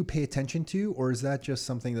something you pay attention to, or is that just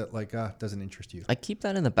something that doesn't interest you? I keep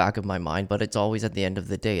that in the back of my mind, but it's always at the end of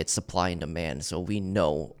the day, it's supply and demand. So we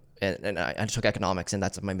know and I took economics, and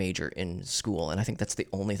that's my major in school. And I think that's the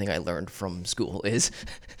only thing I learned from school is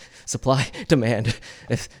supply, demand.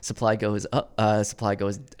 If supply goes up, supply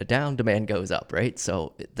goes down, demand goes up, right?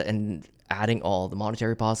 So, and adding all the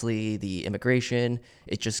monetary policy, the immigration,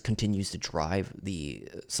 it just continues to drive the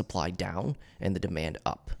supply down and the demand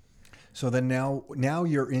up. So then now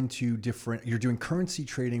you're you're doing currency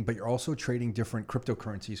trading, but you're also trading different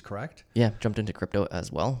cryptocurrencies, correct? Yeah, jumped into crypto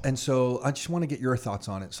as well. And so I just want to get your thoughts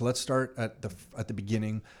on it. So let's start at the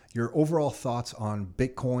beginning. Your overall thoughts on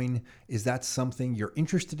Bitcoin. Is that something you're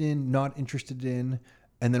interested in, not interested in?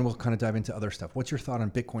 And then we'll kind of dive into other stuff. What's your thought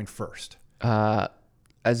on Bitcoin first?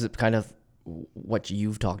 As kind of what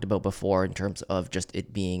you've talked about before in terms of just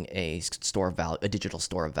it being a store of value, a digital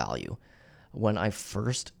store of value. When I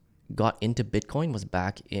first got into Bitcoin was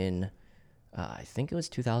back in, I think it was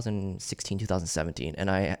 2016, 2017. And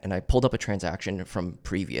I pulled up a transaction from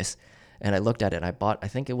previous and I looked at it and I bought, I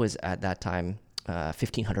think it was at that time,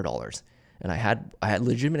 $1,500. And I had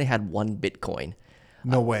legitimately had one Bitcoin.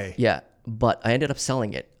 No way. Yeah. But I ended up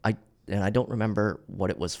selling it. And I don't remember what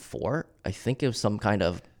it was for. I think it was some kind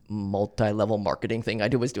of multi-level marketing thing I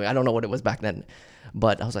was doing. I don't know what it was back then,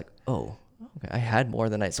 but I was like, oh, okay. I had more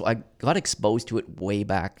than so I got exposed to it way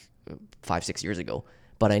back 5-6 years ago,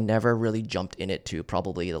 but I never really jumped in it to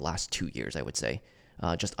probably the last 2 years, I would say.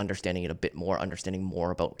 Just understanding it a bit more, understanding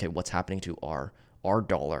more about, okay, what's happening to our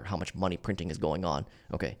dollar, how much money printing is going on.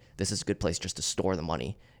 Okay, this is a good place just to store the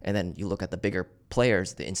money. And then you look at the bigger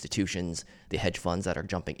players, the institutions, the hedge funds that are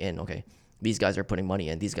jumping in. Okay, these guys are putting money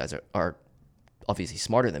in. These guys are obviously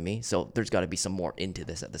smarter than me, so there's got to be some more into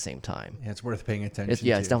this at the same time. Yeah, it's worth paying attention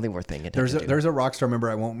to. It's definitely worth paying attention to. There's a rock star member,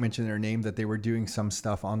 I won't mention their name, that they were doing some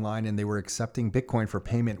stuff online and they were accepting Bitcoin for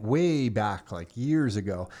payment way back, like years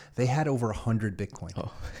ago. They had over 100 Bitcoin.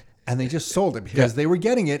 Oh. And they just sold it because they were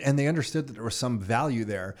getting it and they understood that there was some value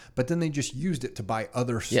there. But then they just used it to buy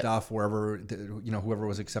other stuff wherever, whoever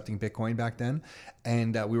was accepting Bitcoin back then.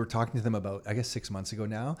 And we were talking to them about, I guess, 6 months ago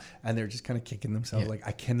now. And they're just kind of kicking themselves like,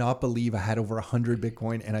 I cannot believe I had over 100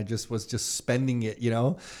 Bitcoin and I just was spending it,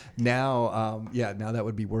 Now, now that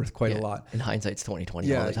would be worth quite a lot. In hindsight, it's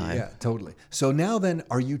 2020 all the time. Yeah, totally. So now then,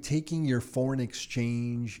 are you taking your foreign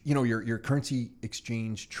exchange, your currency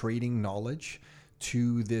exchange trading knowledge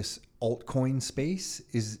to this altcoin space?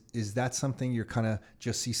 Is that something you're kind of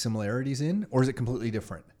just see similarities in, or is it completely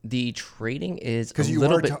different? The trading is a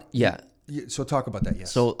little bit, So talk about that.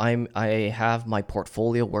 Yes. So I have my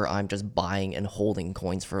portfolio where I'm just buying and holding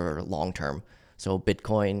coins for long term. So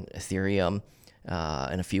Bitcoin, Ethereum,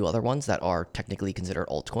 and a few other ones that are technically considered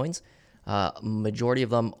altcoins. Majority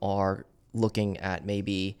of them are looking at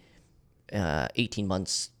maybe 18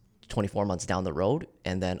 months, 24 months down the road,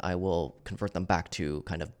 and then I will convert them back to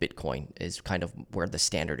kind of Bitcoin is kind of where the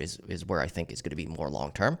standard is where I think is going to be more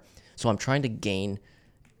long term. So I'm trying to gain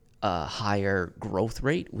a higher growth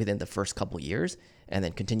rate within the first couple years and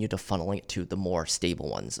then continue to funneling it to the more stable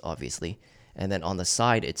ones, obviously. And then on the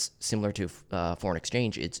side, it's similar to foreign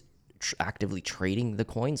exchange. It's actively trading the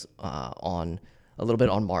coins on a little bit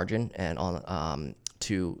on margin and on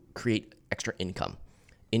to create extra income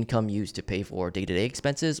used to pay for day-to-day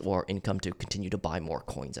expenses or income to continue to buy more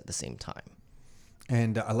coins at the same time.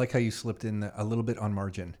 And I like how you slipped in a little bit on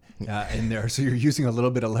margin in there. So you're using a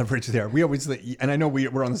little bit of leverage there. We always, and I know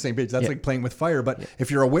we're on the same page. That's like playing with fire. But if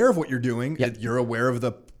you're aware of what you're doing, you're aware of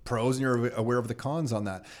the pros and you're aware of the cons on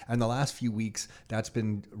that. And the last few weeks, that's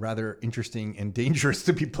been rather interesting and dangerous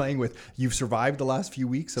to be playing with. You've survived the last few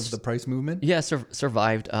weeks of the price movement? Yeah,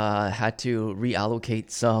 survived. Had to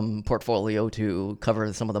reallocate some portfolio to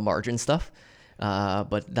cover some of the margin stuff.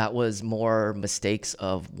 But that was more mistakes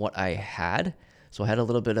of what I had. So I had a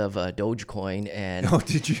little bit of Dogecoin, and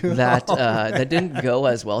did you? That didn't go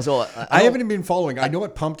as well. So I haven't been following. I know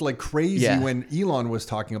it pumped like crazy when Elon was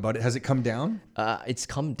talking about it. Has it come down? It's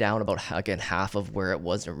come down about half of where it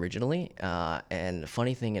was originally. And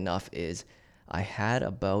funny thing enough is, I had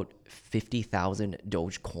about 50,000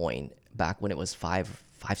 Dogecoin back when it was 5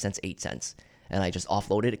 cents, 8 cents. And I just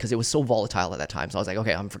offloaded it because it was so volatile at that time. So I was like,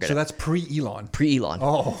 okay, I'm forgetting. So that's pre-Elon. Pre-Elon.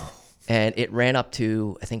 Oh. And it ran up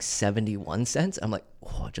to, I think, 71 cents. I'm like,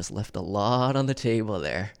 I just left a lot on the table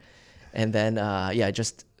there. And then,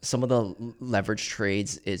 just some of the leverage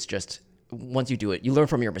trades is just, once you do it, you learn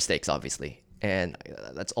from your mistakes, obviously. And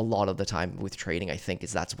that's a lot of the time with trading, I think,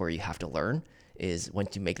 is that's where you have to learn, is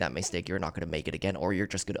once you make that mistake, you're not going to make it again, or you're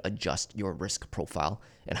just going to adjust your risk profile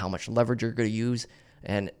and how much leverage you're going to use.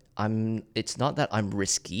 And it's not that I'm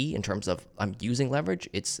risky in terms of I'm using leverage.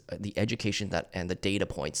 It's the education and the data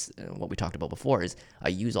points. What we talked about before is I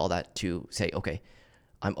use all that to say, okay,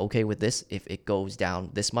 I'm okay with this. If it goes down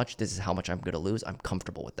this much, this is how much I'm going to lose. I'm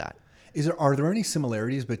comfortable with that. Are there any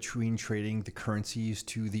similarities between trading the currencies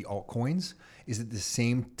to the altcoins? Is it the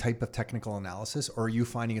same type of technical analysis, or are you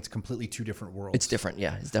finding it's completely two different worlds? It's different.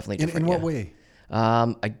 Yeah, it's definitely different. In what way?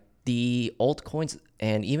 The altcoins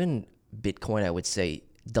and even Bitcoin, I would say,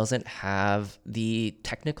 doesn't have the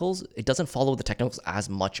technicals. It doesn't follow the technicals as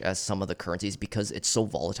much as some of the currencies because it's so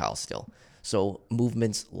volatile still. So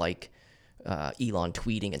movements like Elon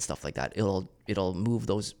tweeting and stuff like that, it'll move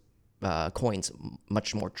those coins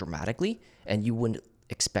much more dramatically, and you wouldn't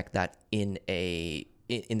expect that in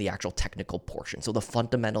the actual technical portion. So the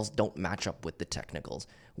fundamentals don't match up with the technicals.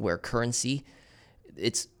 Where currency,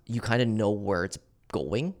 you kind of know where it's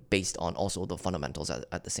going based on also the fundamentals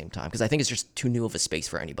at the same time, because I think it's just too new of a space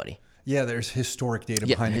for anybody. Yeah, there's historic data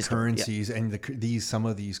behind the currencies, and some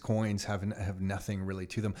of these coins have nothing really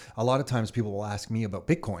to them. A lot of times people will ask me about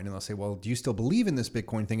Bitcoin, and they'll say, well, do you still believe in this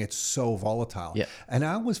Bitcoin thing? It's so volatile. Yeah. And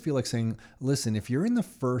I always feel like saying, listen, if you're in the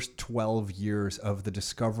first 12 years of the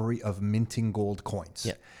discovery of minting gold coins,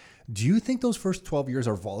 yeah. Do you think those first 12 years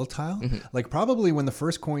are volatile? Mm-hmm. Like probably when the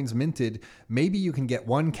first coin's minted, maybe you can get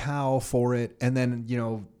 1 cow for it. And then,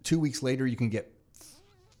 2 weeks later, you can get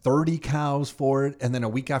 30 cows for it. And then a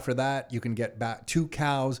week after that, you can get back 2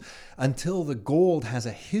 cows until the gold has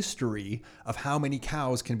a history of how many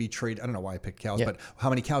cows can be traded. I don't know why I picked cows, but how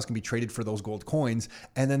many cows can be traded for those gold coins.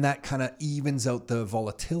 And then that kind of evens out the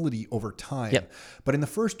volatility over time. Yep. But in the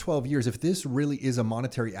first 12 years, if this really is a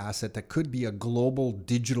monetary asset that could be a global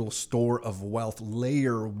digital store of wealth,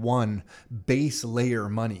 layer 1, base layer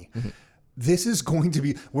money, this is going to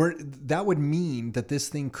be where that would mean that this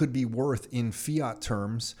thing could be worth in fiat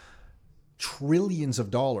terms trillions of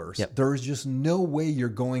dollars. Yep. There's just no way you're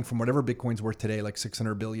going from whatever Bitcoin's worth today, like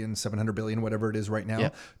 600 billion, 700 billion, whatever it is right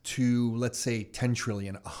now, to let's say 10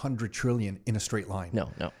 trillion, 100 trillion in a straight line. No.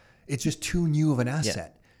 It's just too new of an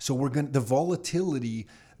asset. Yeah. So the volatility,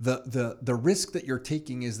 the risk that you're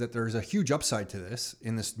taking is that there's a huge upside to this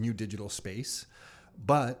in this new digital space.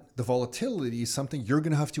 But the volatility is something you're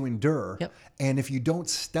going to have to endure. Yep. And if you don't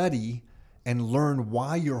study and learn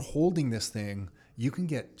why you're holding this thing, you can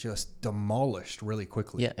get just demolished really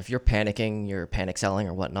quickly. Yeah, if you're panicking, you're panic selling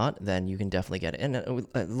or whatnot, then you can definitely get it. And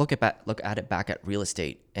look at it back at real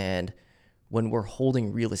estate. And when we're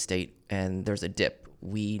holding real estate and there's a dip,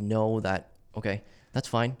 we know that, okay, that's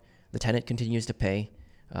fine. The tenant continues to pay.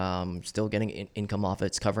 Still getting income off it.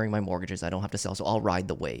 It's covering my mortgages. I don't have to sell, so I'll ride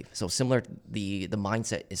the wave. So similar, the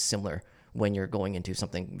mindset is similar when you're going into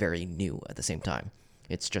something very new at the same time.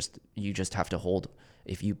 It's just, you just have to hold,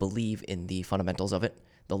 if you believe in the fundamentals of it,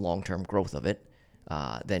 the long-term growth of it,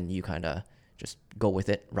 then you kind of just go with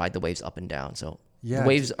it, ride the waves up and down. So the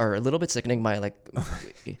waves are a little bit sickening. Elon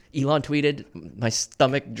tweeted, my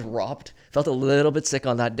stomach dropped, felt a little bit sick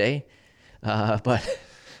on that day, but...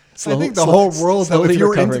 I think the whole world, though, if you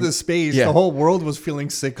were into the space, the whole world was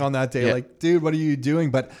feeling sick on that day. Yeah. Like, dude, what are you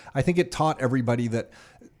doing? But I think it taught everybody that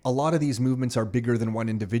a lot of these movements are bigger than one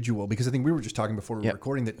individual, because I think we were just talking before we were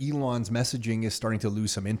recording that Elon's messaging is starting to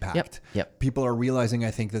lose some impact. Yep. People are realizing,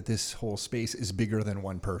 I think, that this whole space is bigger than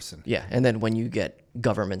one person. Yeah. And then when you get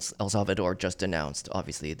governments, El Salvador just announced,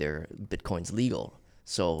 obviously, their Bitcoin's legal.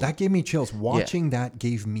 So that gave me chills. Watching that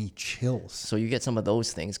gave me chills. So you get some of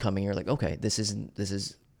those things coming. You're like, okay, this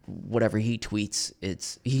is whatever he tweets,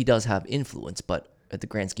 he does have influence, but at the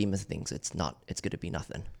grand scheme of things, it's going to be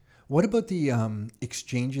nothing. What about the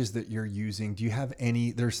exchanges that you're using? Do you have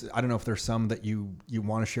any? I don't know if there's some that you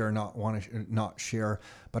want to share or not share,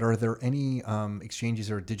 but are there any exchanges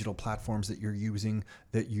or digital platforms that you're using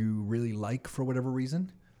that you really like for whatever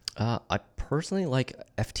reason? I personally like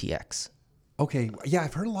FTX. Okay, yeah,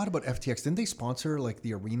 I've heard a lot about FTX. Didn't they sponsor like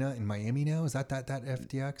the arena in Miami now? Is that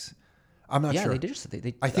FTX? I'm not sure. Yeah,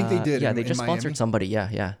 they I think they did. Yeah, they just sponsored Miami. somebody.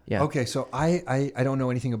 Yeah. Okay, so I don't know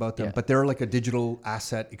anything about them, but they're like a digital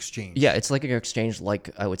asset exchange. Yeah, it's like an exchange, like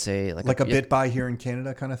I would say, like a BitBuy here in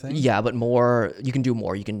Canada kind of thing. Yeah, but more. You can do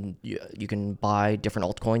more. You can buy different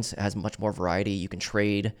altcoins. It has much more variety. You can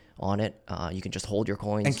trade on it. You can just hold your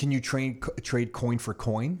coins. And can you trade coin for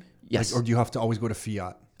coin? Yes. Or do you have to always go to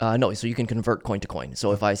fiat? No, so you can convert coin to coin.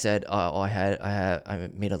 So if I said, I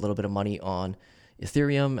made a little bit of money on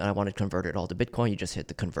Ethereum and I wanted to convert it all to Bitcoin, you just hit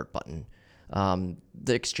the convert button.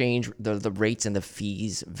 The exchange, the rates and the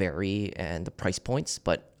fees vary and the price points,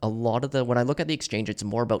 but a lot of when I look at the exchange, it's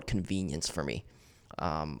more about convenience for me.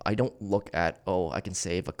 I don't look at, I can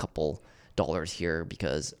save a couple dollars here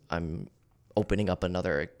because I'm opening up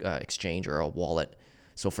another exchange or a wallet.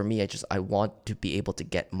 So for me, I want to be able to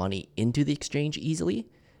get money into the exchange easily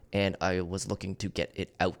and I was looking to get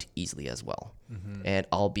it out easily as well. And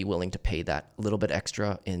I'll be willing to pay that little bit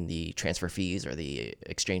extra in the transfer fees or the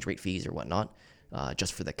exchange rate fees or whatnot,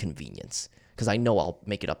 just for the convenience, because I know I'll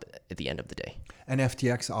make it up at the end of the day. And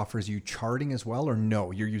FTX offers you charting as well, or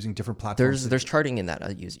no? You're using different platforms. There's charting in that I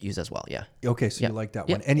use as well. Yeah. Okay, so you like that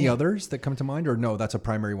one. Any others that come to mind, or no? That's a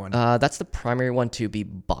primary one. That's the primary one to be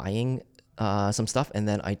buying some stuff, and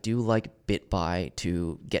then I do like BitBuy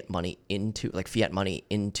to get money into, like fiat money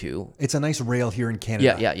into. It's a nice rail here in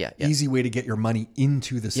Canada. Yeah. Easy way to get your money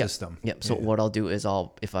into the system. Yep. So what I'll do is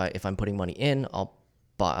if I'm putting money in, I'll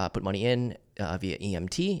put money in via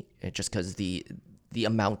EMT, just because the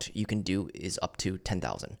amount you can do is up to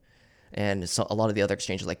 10,000. And so a lot of the other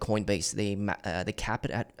exchanges like Coinbase, they cap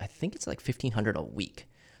it at, I think it's like 1,500 a week.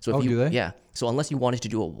 So if do they? Yeah. So unless you wanted to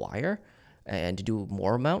do a wire and to do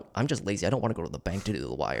more amount, I'm just lazy. I don't want to go to the bank to do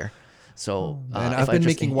the wire. So and I've been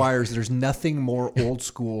making wires. There's nothing more old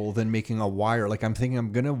school than making a wire. Like I'm thinking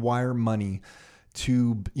I'm going to wire money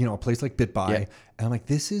to, a place like BitBuy. Yeah. And I'm like,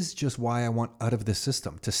 this is just why I want out of this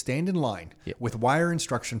system, to stand in line with wire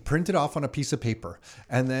instruction printed off on a piece of paper.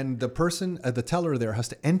 And then the person, the teller there has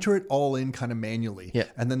to enter it all in kind of manually. Yeah.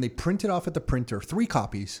 And then they print it off at the printer, 3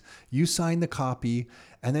 copies. You sign the copy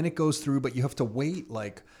and then it goes through, but you have to wait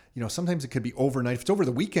sometimes it could be overnight. If it's over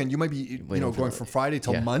the weekend, you might be, going from Friday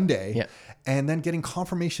till Monday. Yeah. And then getting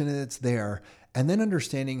confirmation that it's there. And then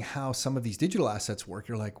understanding how some of these digital assets work.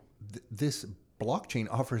 You're like, this blockchain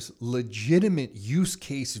offers legitimate use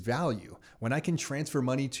case value. When I can transfer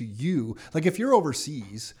money to you, like if you're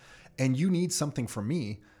overseas and you need something from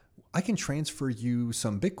me, I can transfer you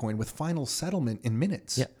some Bitcoin with final settlement in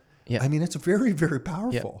minutes. Yeah. Yeah. I mean, it's very, very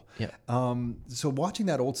powerful. Yeah. So watching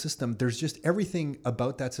that old system, there's just everything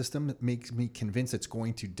about that system that makes me convinced it's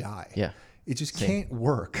going to die. Yeah. It just can't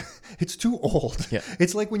work. It's too old. Yeah.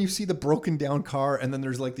 It's like when you see the broken down car and then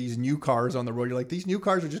there's like these new cars on the road. You're like, these new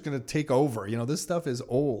cars are just going to take over. This stuff is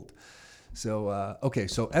old. So,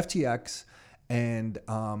 so FTX and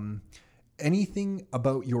anything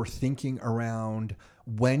about your thinking around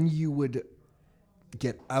when you would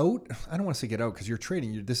get out. I don't want to say get out because you're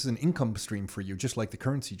trading. This is an income stream for you, just like the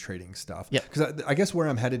currency trading stuff. Yeah. Because I guess where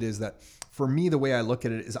I'm headed is that for me, the way I look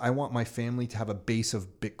at it is I want my family to have a base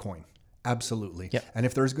of Bitcoin. Absolutely. Yeah. And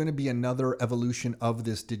if there's going to be another evolution of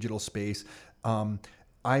this digital space,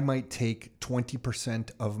 I might take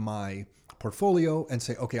 20% of my portfolio and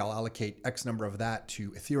say, okay, I'll allocate X number of that to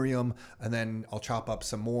Ethereum, and then I'll chop up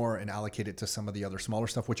some more and allocate it to some of the other smaller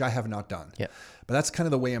stuff, which I have not done. Yeah. But that's kind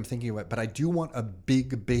of the way I'm thinking of it. But I do want a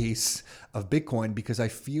big base of Bitcoin because I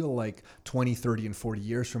feel like 20, 30, and 40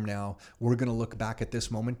 years from now, we're going to look back at this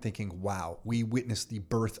moment thinking, wow, we witnessed the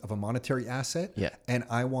birth of a monetary asset. Yeah. And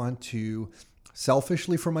I want to,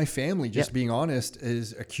 selfishly for my family, just being honest,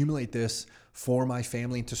 is accumulate this for my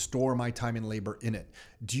family and to store my time and labor in it.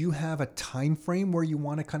 Do you have a time frame where you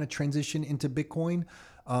want to kind of transition into Bitcoin,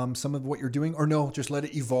 some of what you're doing, or no, just let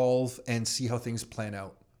it evolve and see how things plan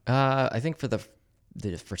out? I think for the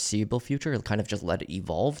foreseeable future, kind of just let it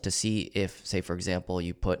evolve to see if, say, for example,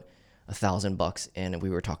 you put $1,000 and we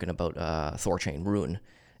were talking about Thorchain Rune,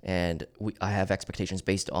 and I have expectations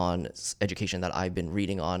based on education that I've been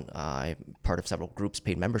reading on. I'm part of several groups,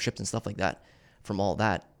 paid memberships and stuff like that. From all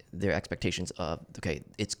that, their expectations of, okay,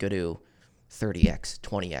 it's going to 30x,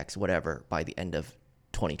 20x, whatever by the end of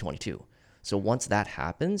 2022. So once that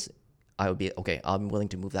happens, I would be, okay, I'm willing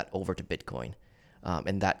to move that over to Bitcoin.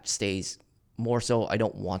 And that stays more so. I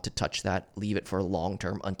don't want to touch that, leave it for long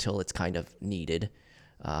term until it's kind of needed.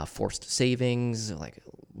 Forced savings, like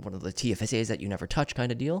one of the TFSAs that you never touch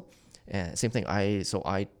kind of deal. And same thing.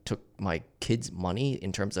 I took my kids' money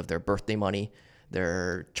in terms of their birthday money,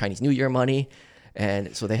 their Chinese New Year money.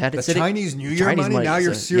 And so they had it sitting. Chinese New Year money? Now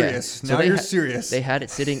you're serious. Yeah. Now you're serious. They had it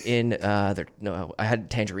sitting in I had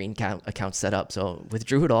Tangerine account set up, so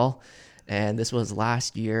withdrew it all. And this was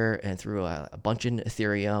last year, and threw a bunch in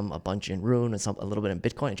Ethereum, a bunch in Rune, and a little bit in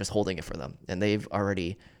Bitcoin, and just holding it for them. And they've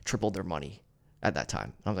already tripled their money at that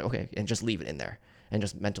time. I was like, okay, and just leave it in there and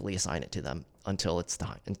just mentally assign it to them until it's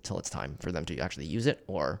time for them to actually use it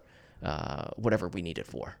or whatever we need it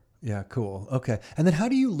for. Yeah, cool. Okay. And then how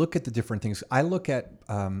do you look at the different things? I look at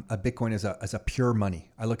a Bitcoin as a pure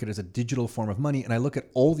money. I look at it as a digital form of money, and I look at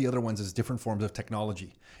all the other ones as different forms of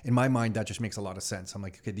technology. In my mind, that just makes a lot of sense. I'm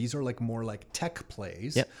like, okay, these are like more like tech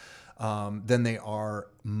plays than they are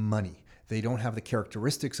money. They don't have the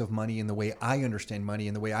characteristics of money in the way I understand money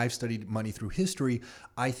and the way I've studied money through history.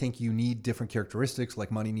 I think you need different characteristics,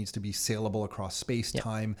 like money needs to be saleable across space,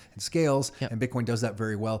 time, and scales. And Bitcoin does that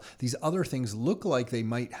very well. These other things look like they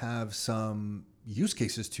might have some use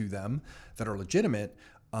cases to them that are legitimate.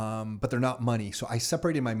 but they're not money. So I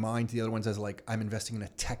separated my mind to the other ones as like, I'm investing in a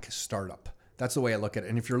tech startup. That's the way I look at it.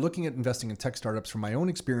 And if you're looking at investing in tech startups, from my own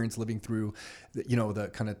experience living through, the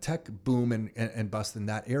kind of tech boom and bust in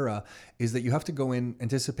that era, is that you have to go in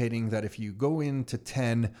anticipating that if you go into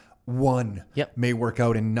 10, one may work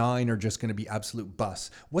out and 9 are just going to be absolute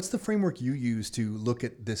busts. What's the framework you use to look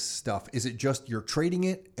at this stuff? Is it just you're trading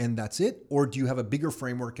it and that's it? Or do you have a bigger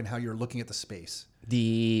framework in how you're looking at the space?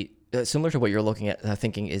 The similar to what you're looking at,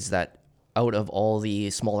 thinking is that out of all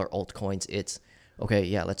the smaller altcoins, it's okay,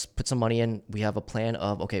 yeah, let's put some money in. We have a plan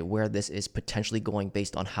of, okay, where this is potentially going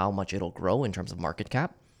based on how much it'll grow in terms of market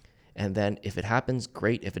cap. And then if it happens,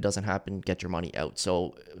 great. If it doesn't happen, get your money out.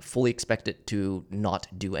 So fully expect it to not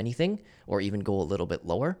do anything or even go a little bit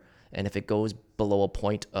lower. And if it goes below a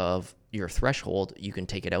point of your threshold, you can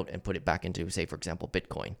take it out and put it back into, say, for example,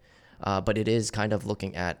 Bitcoin. But it is kind of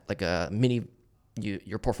looking at like a mini,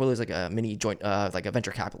 your portfolio is like a mini joint, like a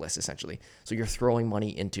venture capitalist, essentially. So you're throwing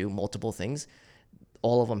money into multiple things.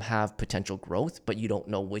 All of them have potential growth, but you don't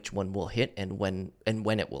know which one will hit and when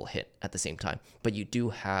it will hit at the same time. But you do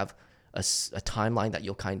have a timeline that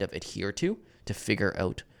you'll kind of adhere to figure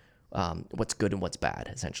out what's good and what's bad,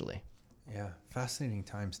 essentially. Yeah, fascinating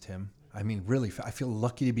times, Tim. I mean, really, I feel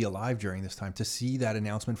lucky to be alive during this time. To see that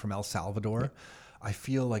announcement from El Salvador, I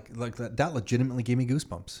feel like that legitimately gave me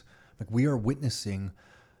goosebumps. Like, we are witnessing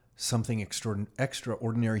something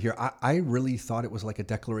extraordinary here. I really thought it was like a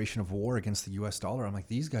declaration of war against the US dollar. I'm like,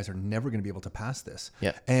 these guys are never going to be able to pass this.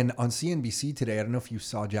 Yeah. And on CNBC today, I don't know if you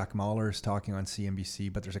saw Jack Mallers talking on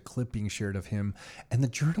CNBC, but there's a clip being shared of him. And the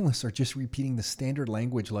journalists are just repeating the standard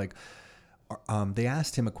language. Like, they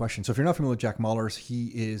asked him a question. So if you're not familiar with Jack Mallers,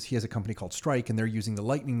 he has a company called Strike, and they're using the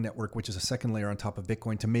Lightning Network, which is a second layer on top of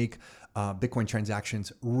Bitcoin, to make Bitcoin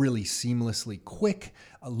transactions really seamlessly quick,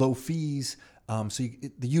 low fees. So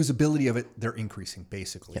the usability of it, they're increasing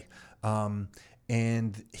basically.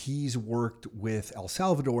 And he's worked with El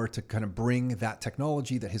Salvador to kind of bring that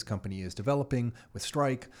technology that his company is developing with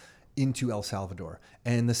Strike into El Salvador.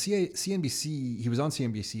 And the CNBC, he was on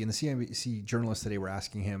CNBC, and the CNBC journalists today were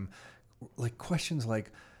asking him like questions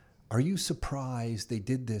like, are you surprised they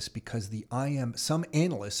did this? Because some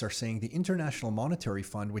analysts are saying the International Monetary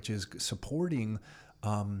Fund, which is supporting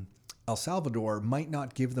El Salvador, might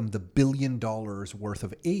not give them the $1 billion worth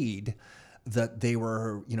of aid that they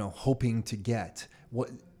were, hoping to get.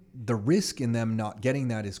 What the risk in them not getting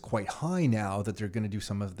that is quite high now that they're going to do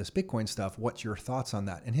some of this Bitcoin stuff. What's your thoughts on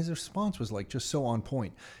that? And his response was like just so on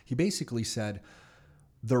point. He basically said,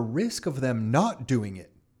 the risk of them not doing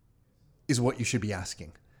it is what you should be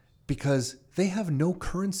asking, because they have no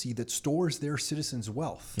currency that stores their citizens'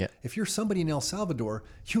 wealth. Yeah. If you're somebody in El Salvador,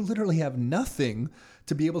 you literally have nothing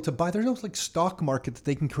to be able to buy. There's no like stock market that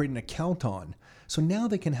they can create an account on. So now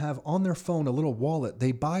they can have on their phone a little wallet.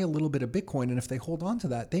 They buy a little bit of Bitcoin, and if they hold on to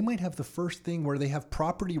that, they might have the first thing where they have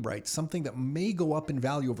property rights, something that may go up in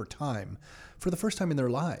value over time for the first time in their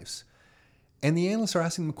lives. And the analysts are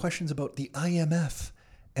asking them questions about the IMF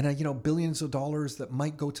and billions of dollars that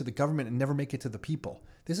might go to the government and never make it to the people.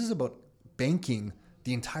 This is about banking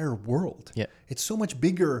the entire world. Yeah. It's so much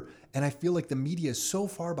bigger, and I feel like the media is so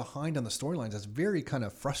far behind on the storylines. It's very kind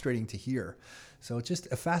of frustrating to hear. So it's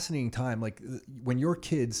just a fascinating time. Like when your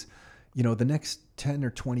kids, the next 10 or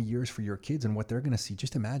 20 years for your kids and what they're going to see,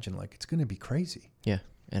 just imagine, like, it's going to be crazy. Yeah.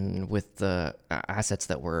 And with the assets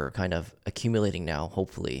that we're kind of accumulating now,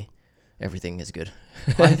 hopefully everything is good.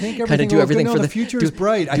 I think everything do everything for the future is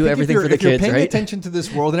bright. Do everything for the kids, right? If you're paying attention to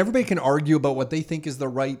this world, and everybody can argue about what they think is the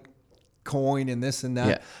right coin and this and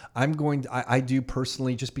that. Yeah. I do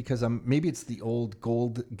personally, just because maybe it's the old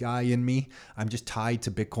gold guy in me. I'm just tied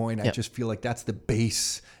to Bitcoin. Yep. I just feel like that's the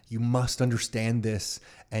base. You must understand this.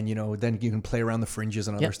 And, then you can play around the fringes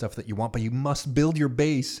and other stuff that you want, but you must build your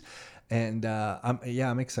base. And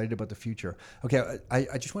I'm excited about the future. Okay.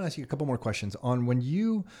 I just want to ask you a couple more questions on when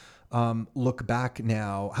you look back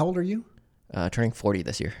now. How old are you? Turning 40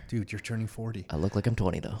 this year. Dude, you're turning 40. I look like I'm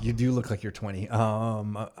 20 though. You do look like you're 20.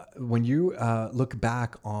 When you look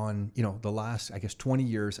back on, the last, I guess, 20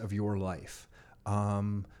 years of your life,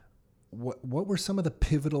 what were some of the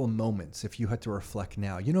pivotal moments if you had to reflect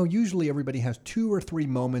now? Usually everybody has 2 or 3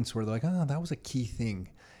 moments where they're like, that was a key thing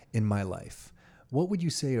in my life. What would you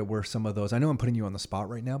say were some of those? I know I'm putting you on the spot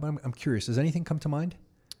right now, but I'm curious. Does anything come to mind?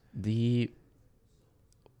 The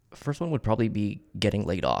first one would probably be getting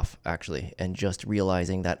laid off, actually, and just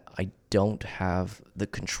realizing that I don't have the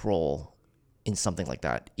control in something like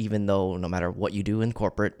that, even though no matter what you do in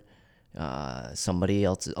corporate, somebody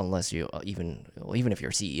else, unless you, even if you're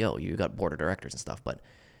a CEO, you got board of directors and stuff, but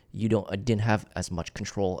I didn't have as much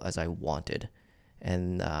control as I wanted.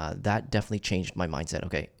 And that definitely changed my mindset.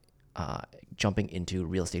 Okay, jumping into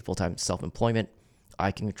real estate full-time self-employment,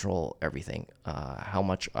 I can control everything. How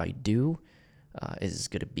much I do is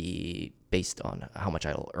going to be based on how much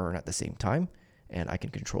I'll earn at the same time, and I can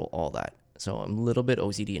control all that. So I'm a little bit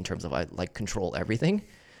OCD in terms of I like control everything.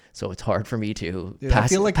 So it's hard for me to I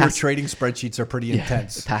feel like your trading spreadsheets are pretty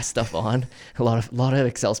intense. Pass stuff on. A lot of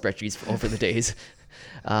Excel spreadsheets over the days.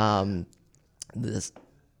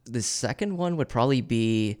 The second one would probably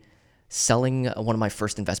be selling one of my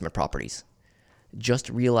first investment properties. Just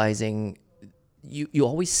realizing you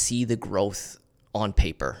always see the growth on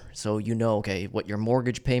paper. So okay, what your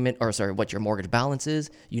mortgage what your mortgage balance is,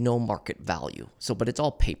 market value. So, but it's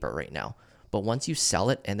all paper right now. But once you sell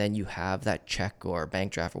it and then you have that check or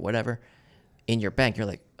bank draft or whatever in your bank, you're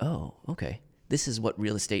like, oh, okay, this is what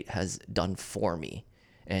real estate has done for me.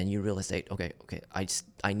 And you realize, okay,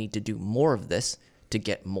 I need to do more of this to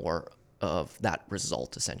get more of that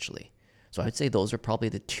result, essentially. So I'd say those are probably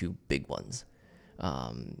the two big ones,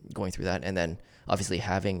 going through that. And then obviously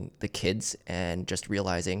having the kids and just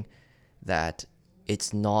realizing that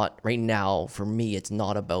it's not, right now, for me, it's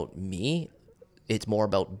not about me. It's more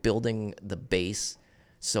about building the base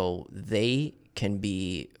so they can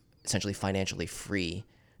be essentially financially free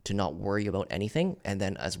to not worry about anything, and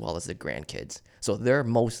then as well as the grandkids. So they're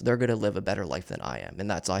going to live a better life than I am.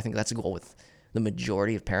 And I think that's a goal with the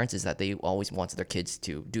majority of parents, is that they always want their kids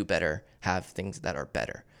to do better, have things that are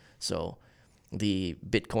better. So the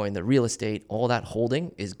Bitcoin, the real estate, all that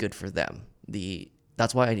holding is good for them.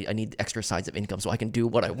 That's why I need extra sides of income so I can do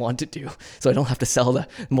what I want to do. So I don't have to sell the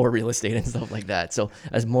more real estate and stuff like that. So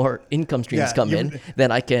as more income streams come in, then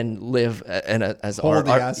I can live as our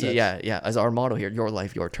motto here, your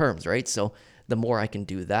life, your terms, right? So the more I can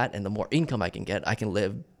do that and the more income I can get, I can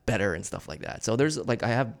live better and stuff like that. So there's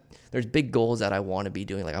big goals that I want to be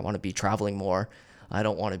doing. Like I want to be traveling more. I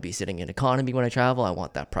don't want to be sitting in economy when I travel. I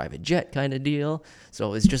want that private jet kind of deal.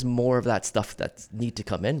 So it's just more of that stuff that need to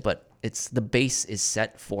come in, but the base is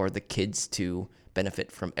set for the kids to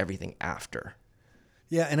benefit from everything after.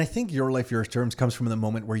 Yeah, and I think your life, your terms comes from the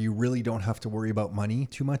moment where you really don't have to worry about money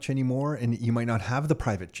too much anymore, and you might not have the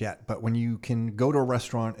private jet, but when you can go to a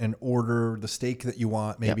restaurant and order the steak that you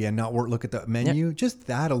want, maybe, and not look at the menu, just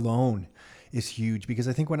that alone is huge. Because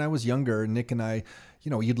I think when I was younger, Nick and I,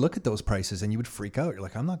 you'd look at those prices and you would freak out. You're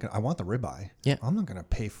like, I want the ribeye. Yeah. I'm not going to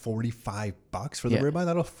pay $45 for the ribeye.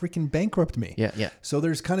 That'll freaking bankrupt me. Yeah. So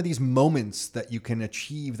there's kind of these moments that you can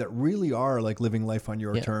achieve that really are like living life on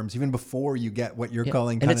your terms, even before you get what you're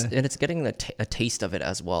calling and it's getting a taste of it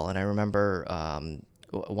as well. And I remember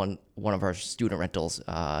one of our student rentals.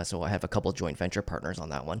 So I have a couple of joint venture partners on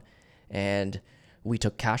that one, and we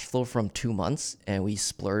took cash flow from 2 months and we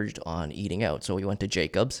splurged on eating out. So we went to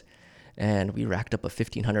Jacob's and we racked up a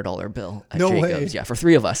 $1,500 bill at Jacob's. Yeah, for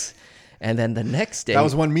 3 of us. And then the next day... That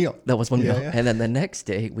was one meal. That was one meal. Yeah. And then the next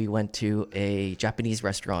day we went to a Japanese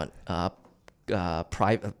restaurant,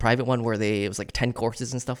 private one where it was like 10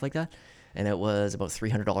 courses and stuff like that. And it was about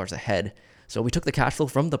 $300 a head. So we took the cash flow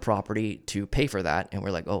from the property to pay for that. And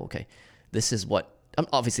we're like, oh, okay, this is what...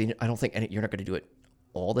 obviously, I don't think you're not going to do it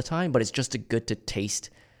all the time, but it's just good to taste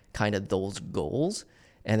kind of those goals,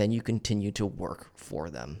 and then you continue to work for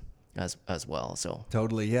them as well. So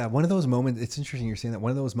totally. Yeah. One of those moments, it's interesting you're saying that. One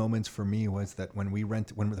of those moments for me was that when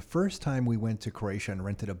the first time we went to Croatia and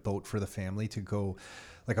rented a boat for the family to go,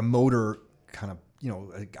 like a motor kind of,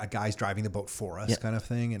 a guy's driving the boat for us kind of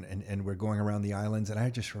thing. And we're going around the islands. And I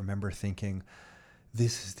just remember thinking,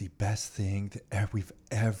 this is the best thing that we've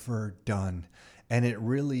ever done. And it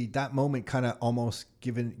really, that moment kind of almost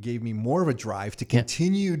gave me more of a drive to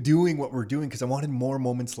continue doing what we're doing, because I wanted more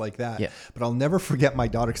moments like that. Yeah. But I'll never forget my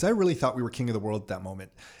daughter, because I really thought we were king of the world at that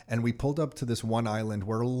moment. And we pulled up to this one island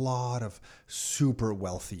where a lot of super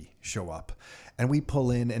wealthy show up. And we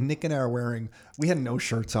pull in, and Nick and I we had no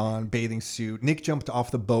shirts on, bathing suit. Nick jumped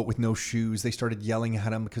off the boat with no shoes. They started yelling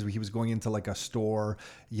at him because he was going into like a store,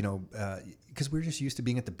 because we were just used to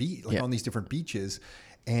being at the beach, on these different beaches.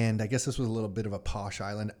 And I guess this was a little bit of a posh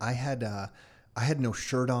island. I had no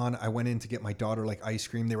shirt on. I went in to get my daughter like ice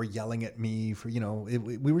cream. They were yelling at me for,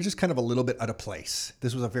 we were just kind of a little bit out of place.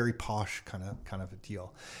 This was a very posh kind of a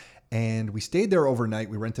deal. And we stayed there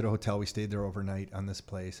overnight. We rented a hotel. We stayed there overnight on this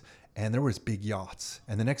place. And there was big yachts.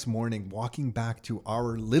 And the next morning, walking back to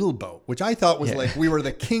our little boat, which I thought was like we were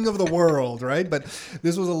the king of the world, right? But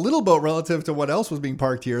this was a little boat relative to what else was being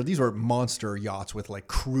parked here. These were monster yachts with like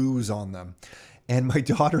crews on them. And my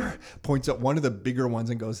daughter points at one of the bigger ones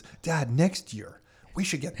and goes, "Dad, next year we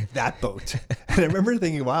should get that boat. And I remember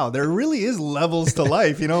thinking, wow, there really is levels to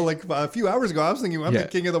life. You know, like a few hours ago, I was thinking, I'm the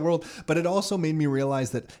king of the world. But it also made me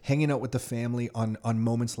realize that hanging out with the family on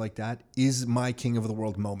moments like that is my king of the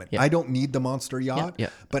world moment. I don't need the monster yacht,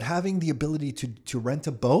 but having the ability to rent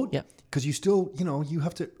a boat, because you still, you know, you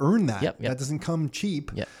have to earn that. That doesn't come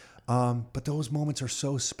cheap. But those moments are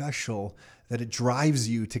so special that it drives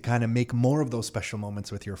you to kind of make more of those special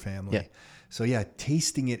moments with your family. So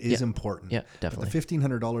tasting it is important. Yeah, definitely. But the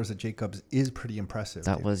 $1,500 at Jacobs is pretty impressive.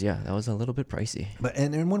 That was a little bit pricey. But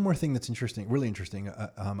and one more thing that's interesting, really interesting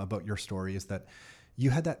about your story is that you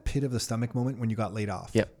had that pit of the stomach moment when you got laid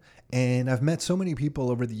off. And I've met so many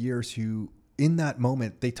people over the years who, in that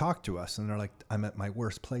moment, they talk to us and they're like, I'm at my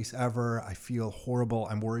worst place ever. I feel horrible.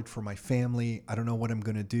 I'm worried for my family. I don't know what I'm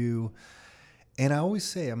going to do. And I always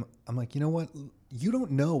say, I'm like, you know what? You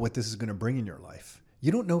don't know what this is going to bring in your life.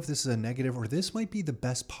 You don't know if this is a negative or this might be the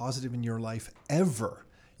best positive in your life ever.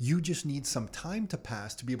 You just need some time to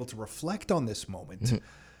pass to be able to reflect on this moment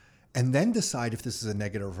and then decide if this is a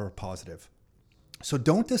negative or a positive. So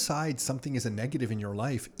don't decide something is a negative in your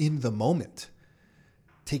life in the moment.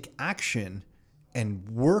 Take action and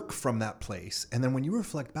work from that place. And then when you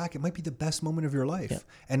reflect back, it might be the best moment of your life.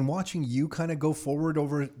 And watching you kind of go forward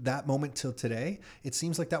over that moment till today, it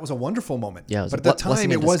seems like that was a wonderful moment. Yeah, it was but at the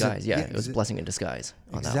time it wasn't. It was a blessing in disguise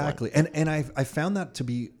on exactly. that one. And I found that to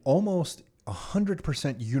be almost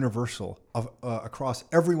 100% universal across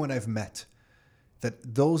everyone I've met.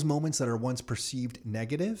 That those moments that are once perceived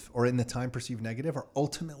negative or in the time perceived negative are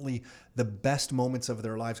ultimately the best moments of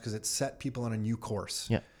their lives because it set people on a new course.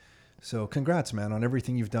 So congrats, man, on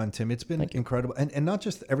everything you've done, Tim. It's been incredible. And not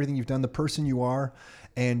just everything you've done, the person you are.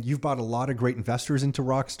 And you've brought a lot of great investors into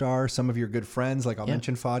Rockstar, some of your good friends, like I'll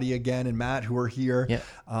mention Fadi again and Matt, who are here.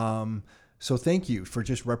 So thank you for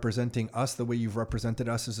just representing us the way you've represented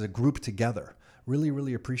us as a group together. Really,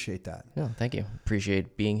 really appreciate that. Yeah, thank you.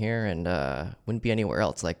 Appreciate being here and wouldn't be anywhere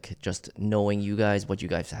else. Like just knowing you guys, what you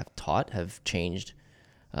guys have taught have changed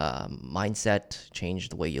mindset,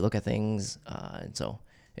 changed the way you look at things. And so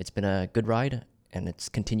it's been a good ride and it's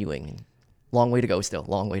continuing. Long way to go still.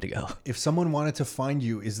 Long way to go. If someone wanted to find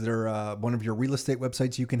you, is there one of your real estate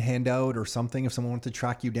websites you can hand out or something? If someone wanted to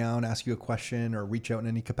track you down, ask you a question or reach out in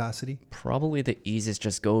any capacity? Probably the easiest,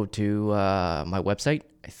 just go to my website.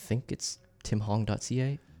 I think it's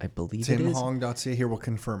timhong.ca. I believe it is. Timhong.ca. Here, we'll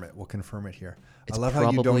confirm it. We'll confirm it here. It's I love how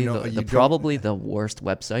you don't know. Probably the worst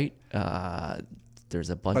website. There's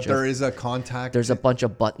a bunch But there is a contact. There's a bunch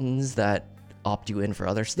of buttons that opt you in for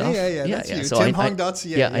other stuff. Yeah. That's you. So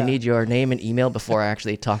Timhong.ca. I need your name and email before I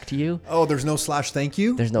actually talk to you. Oh, there's no /thank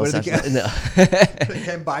you? There's no /. No. You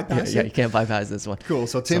can't bypass it? Yeah, you can't bypass this one. Cool.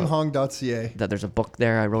 So timhong.ca. That there's a book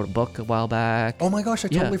there. I wrote a book a while back. Oh my gosh, I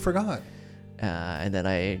totally forgot. And then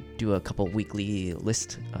I do a couple weekly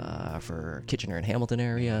lists for Kitchener and Hamilton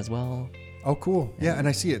area as well. Oh, cool. Yeah, and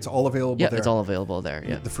I see it's all available there. Yeah, it's all available there.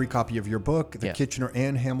 Yeah. The free copy of your book, the Kitchener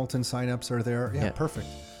and Hamilton signups are there. Yeah, perfect.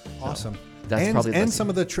 Awesome. That's probably and some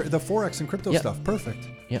of the Forex and crypto stuff. Perfect.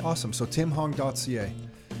 Yeah. Awesome. So timhong.ca.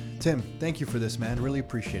 Tim, thank you for this, man. Really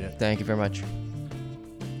appreciate it. Thank you very much.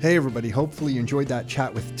 Hey everybody, hopefully you enjoyed that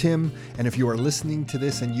chat with Tim. And if you are listening to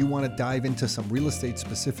this and you want to dive into some real estate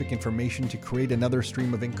specific information to create another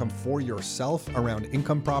stream of income for yourself around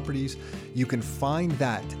income properties, you can find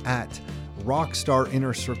that at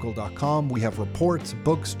rockstarinnercircle.com. We have reports,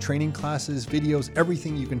 books, training classes, videos,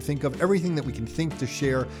 everything you can think of, everything that we can think to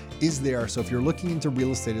share is there. So if you're looking into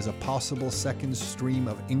real estate as a possible second stream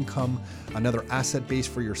of income, another asset base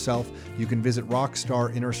for yourself, you can visit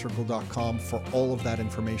rockstarinnercircle.com for all of that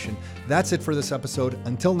information. That's it for this episode.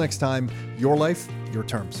 Until next time, your life, your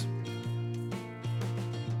terms.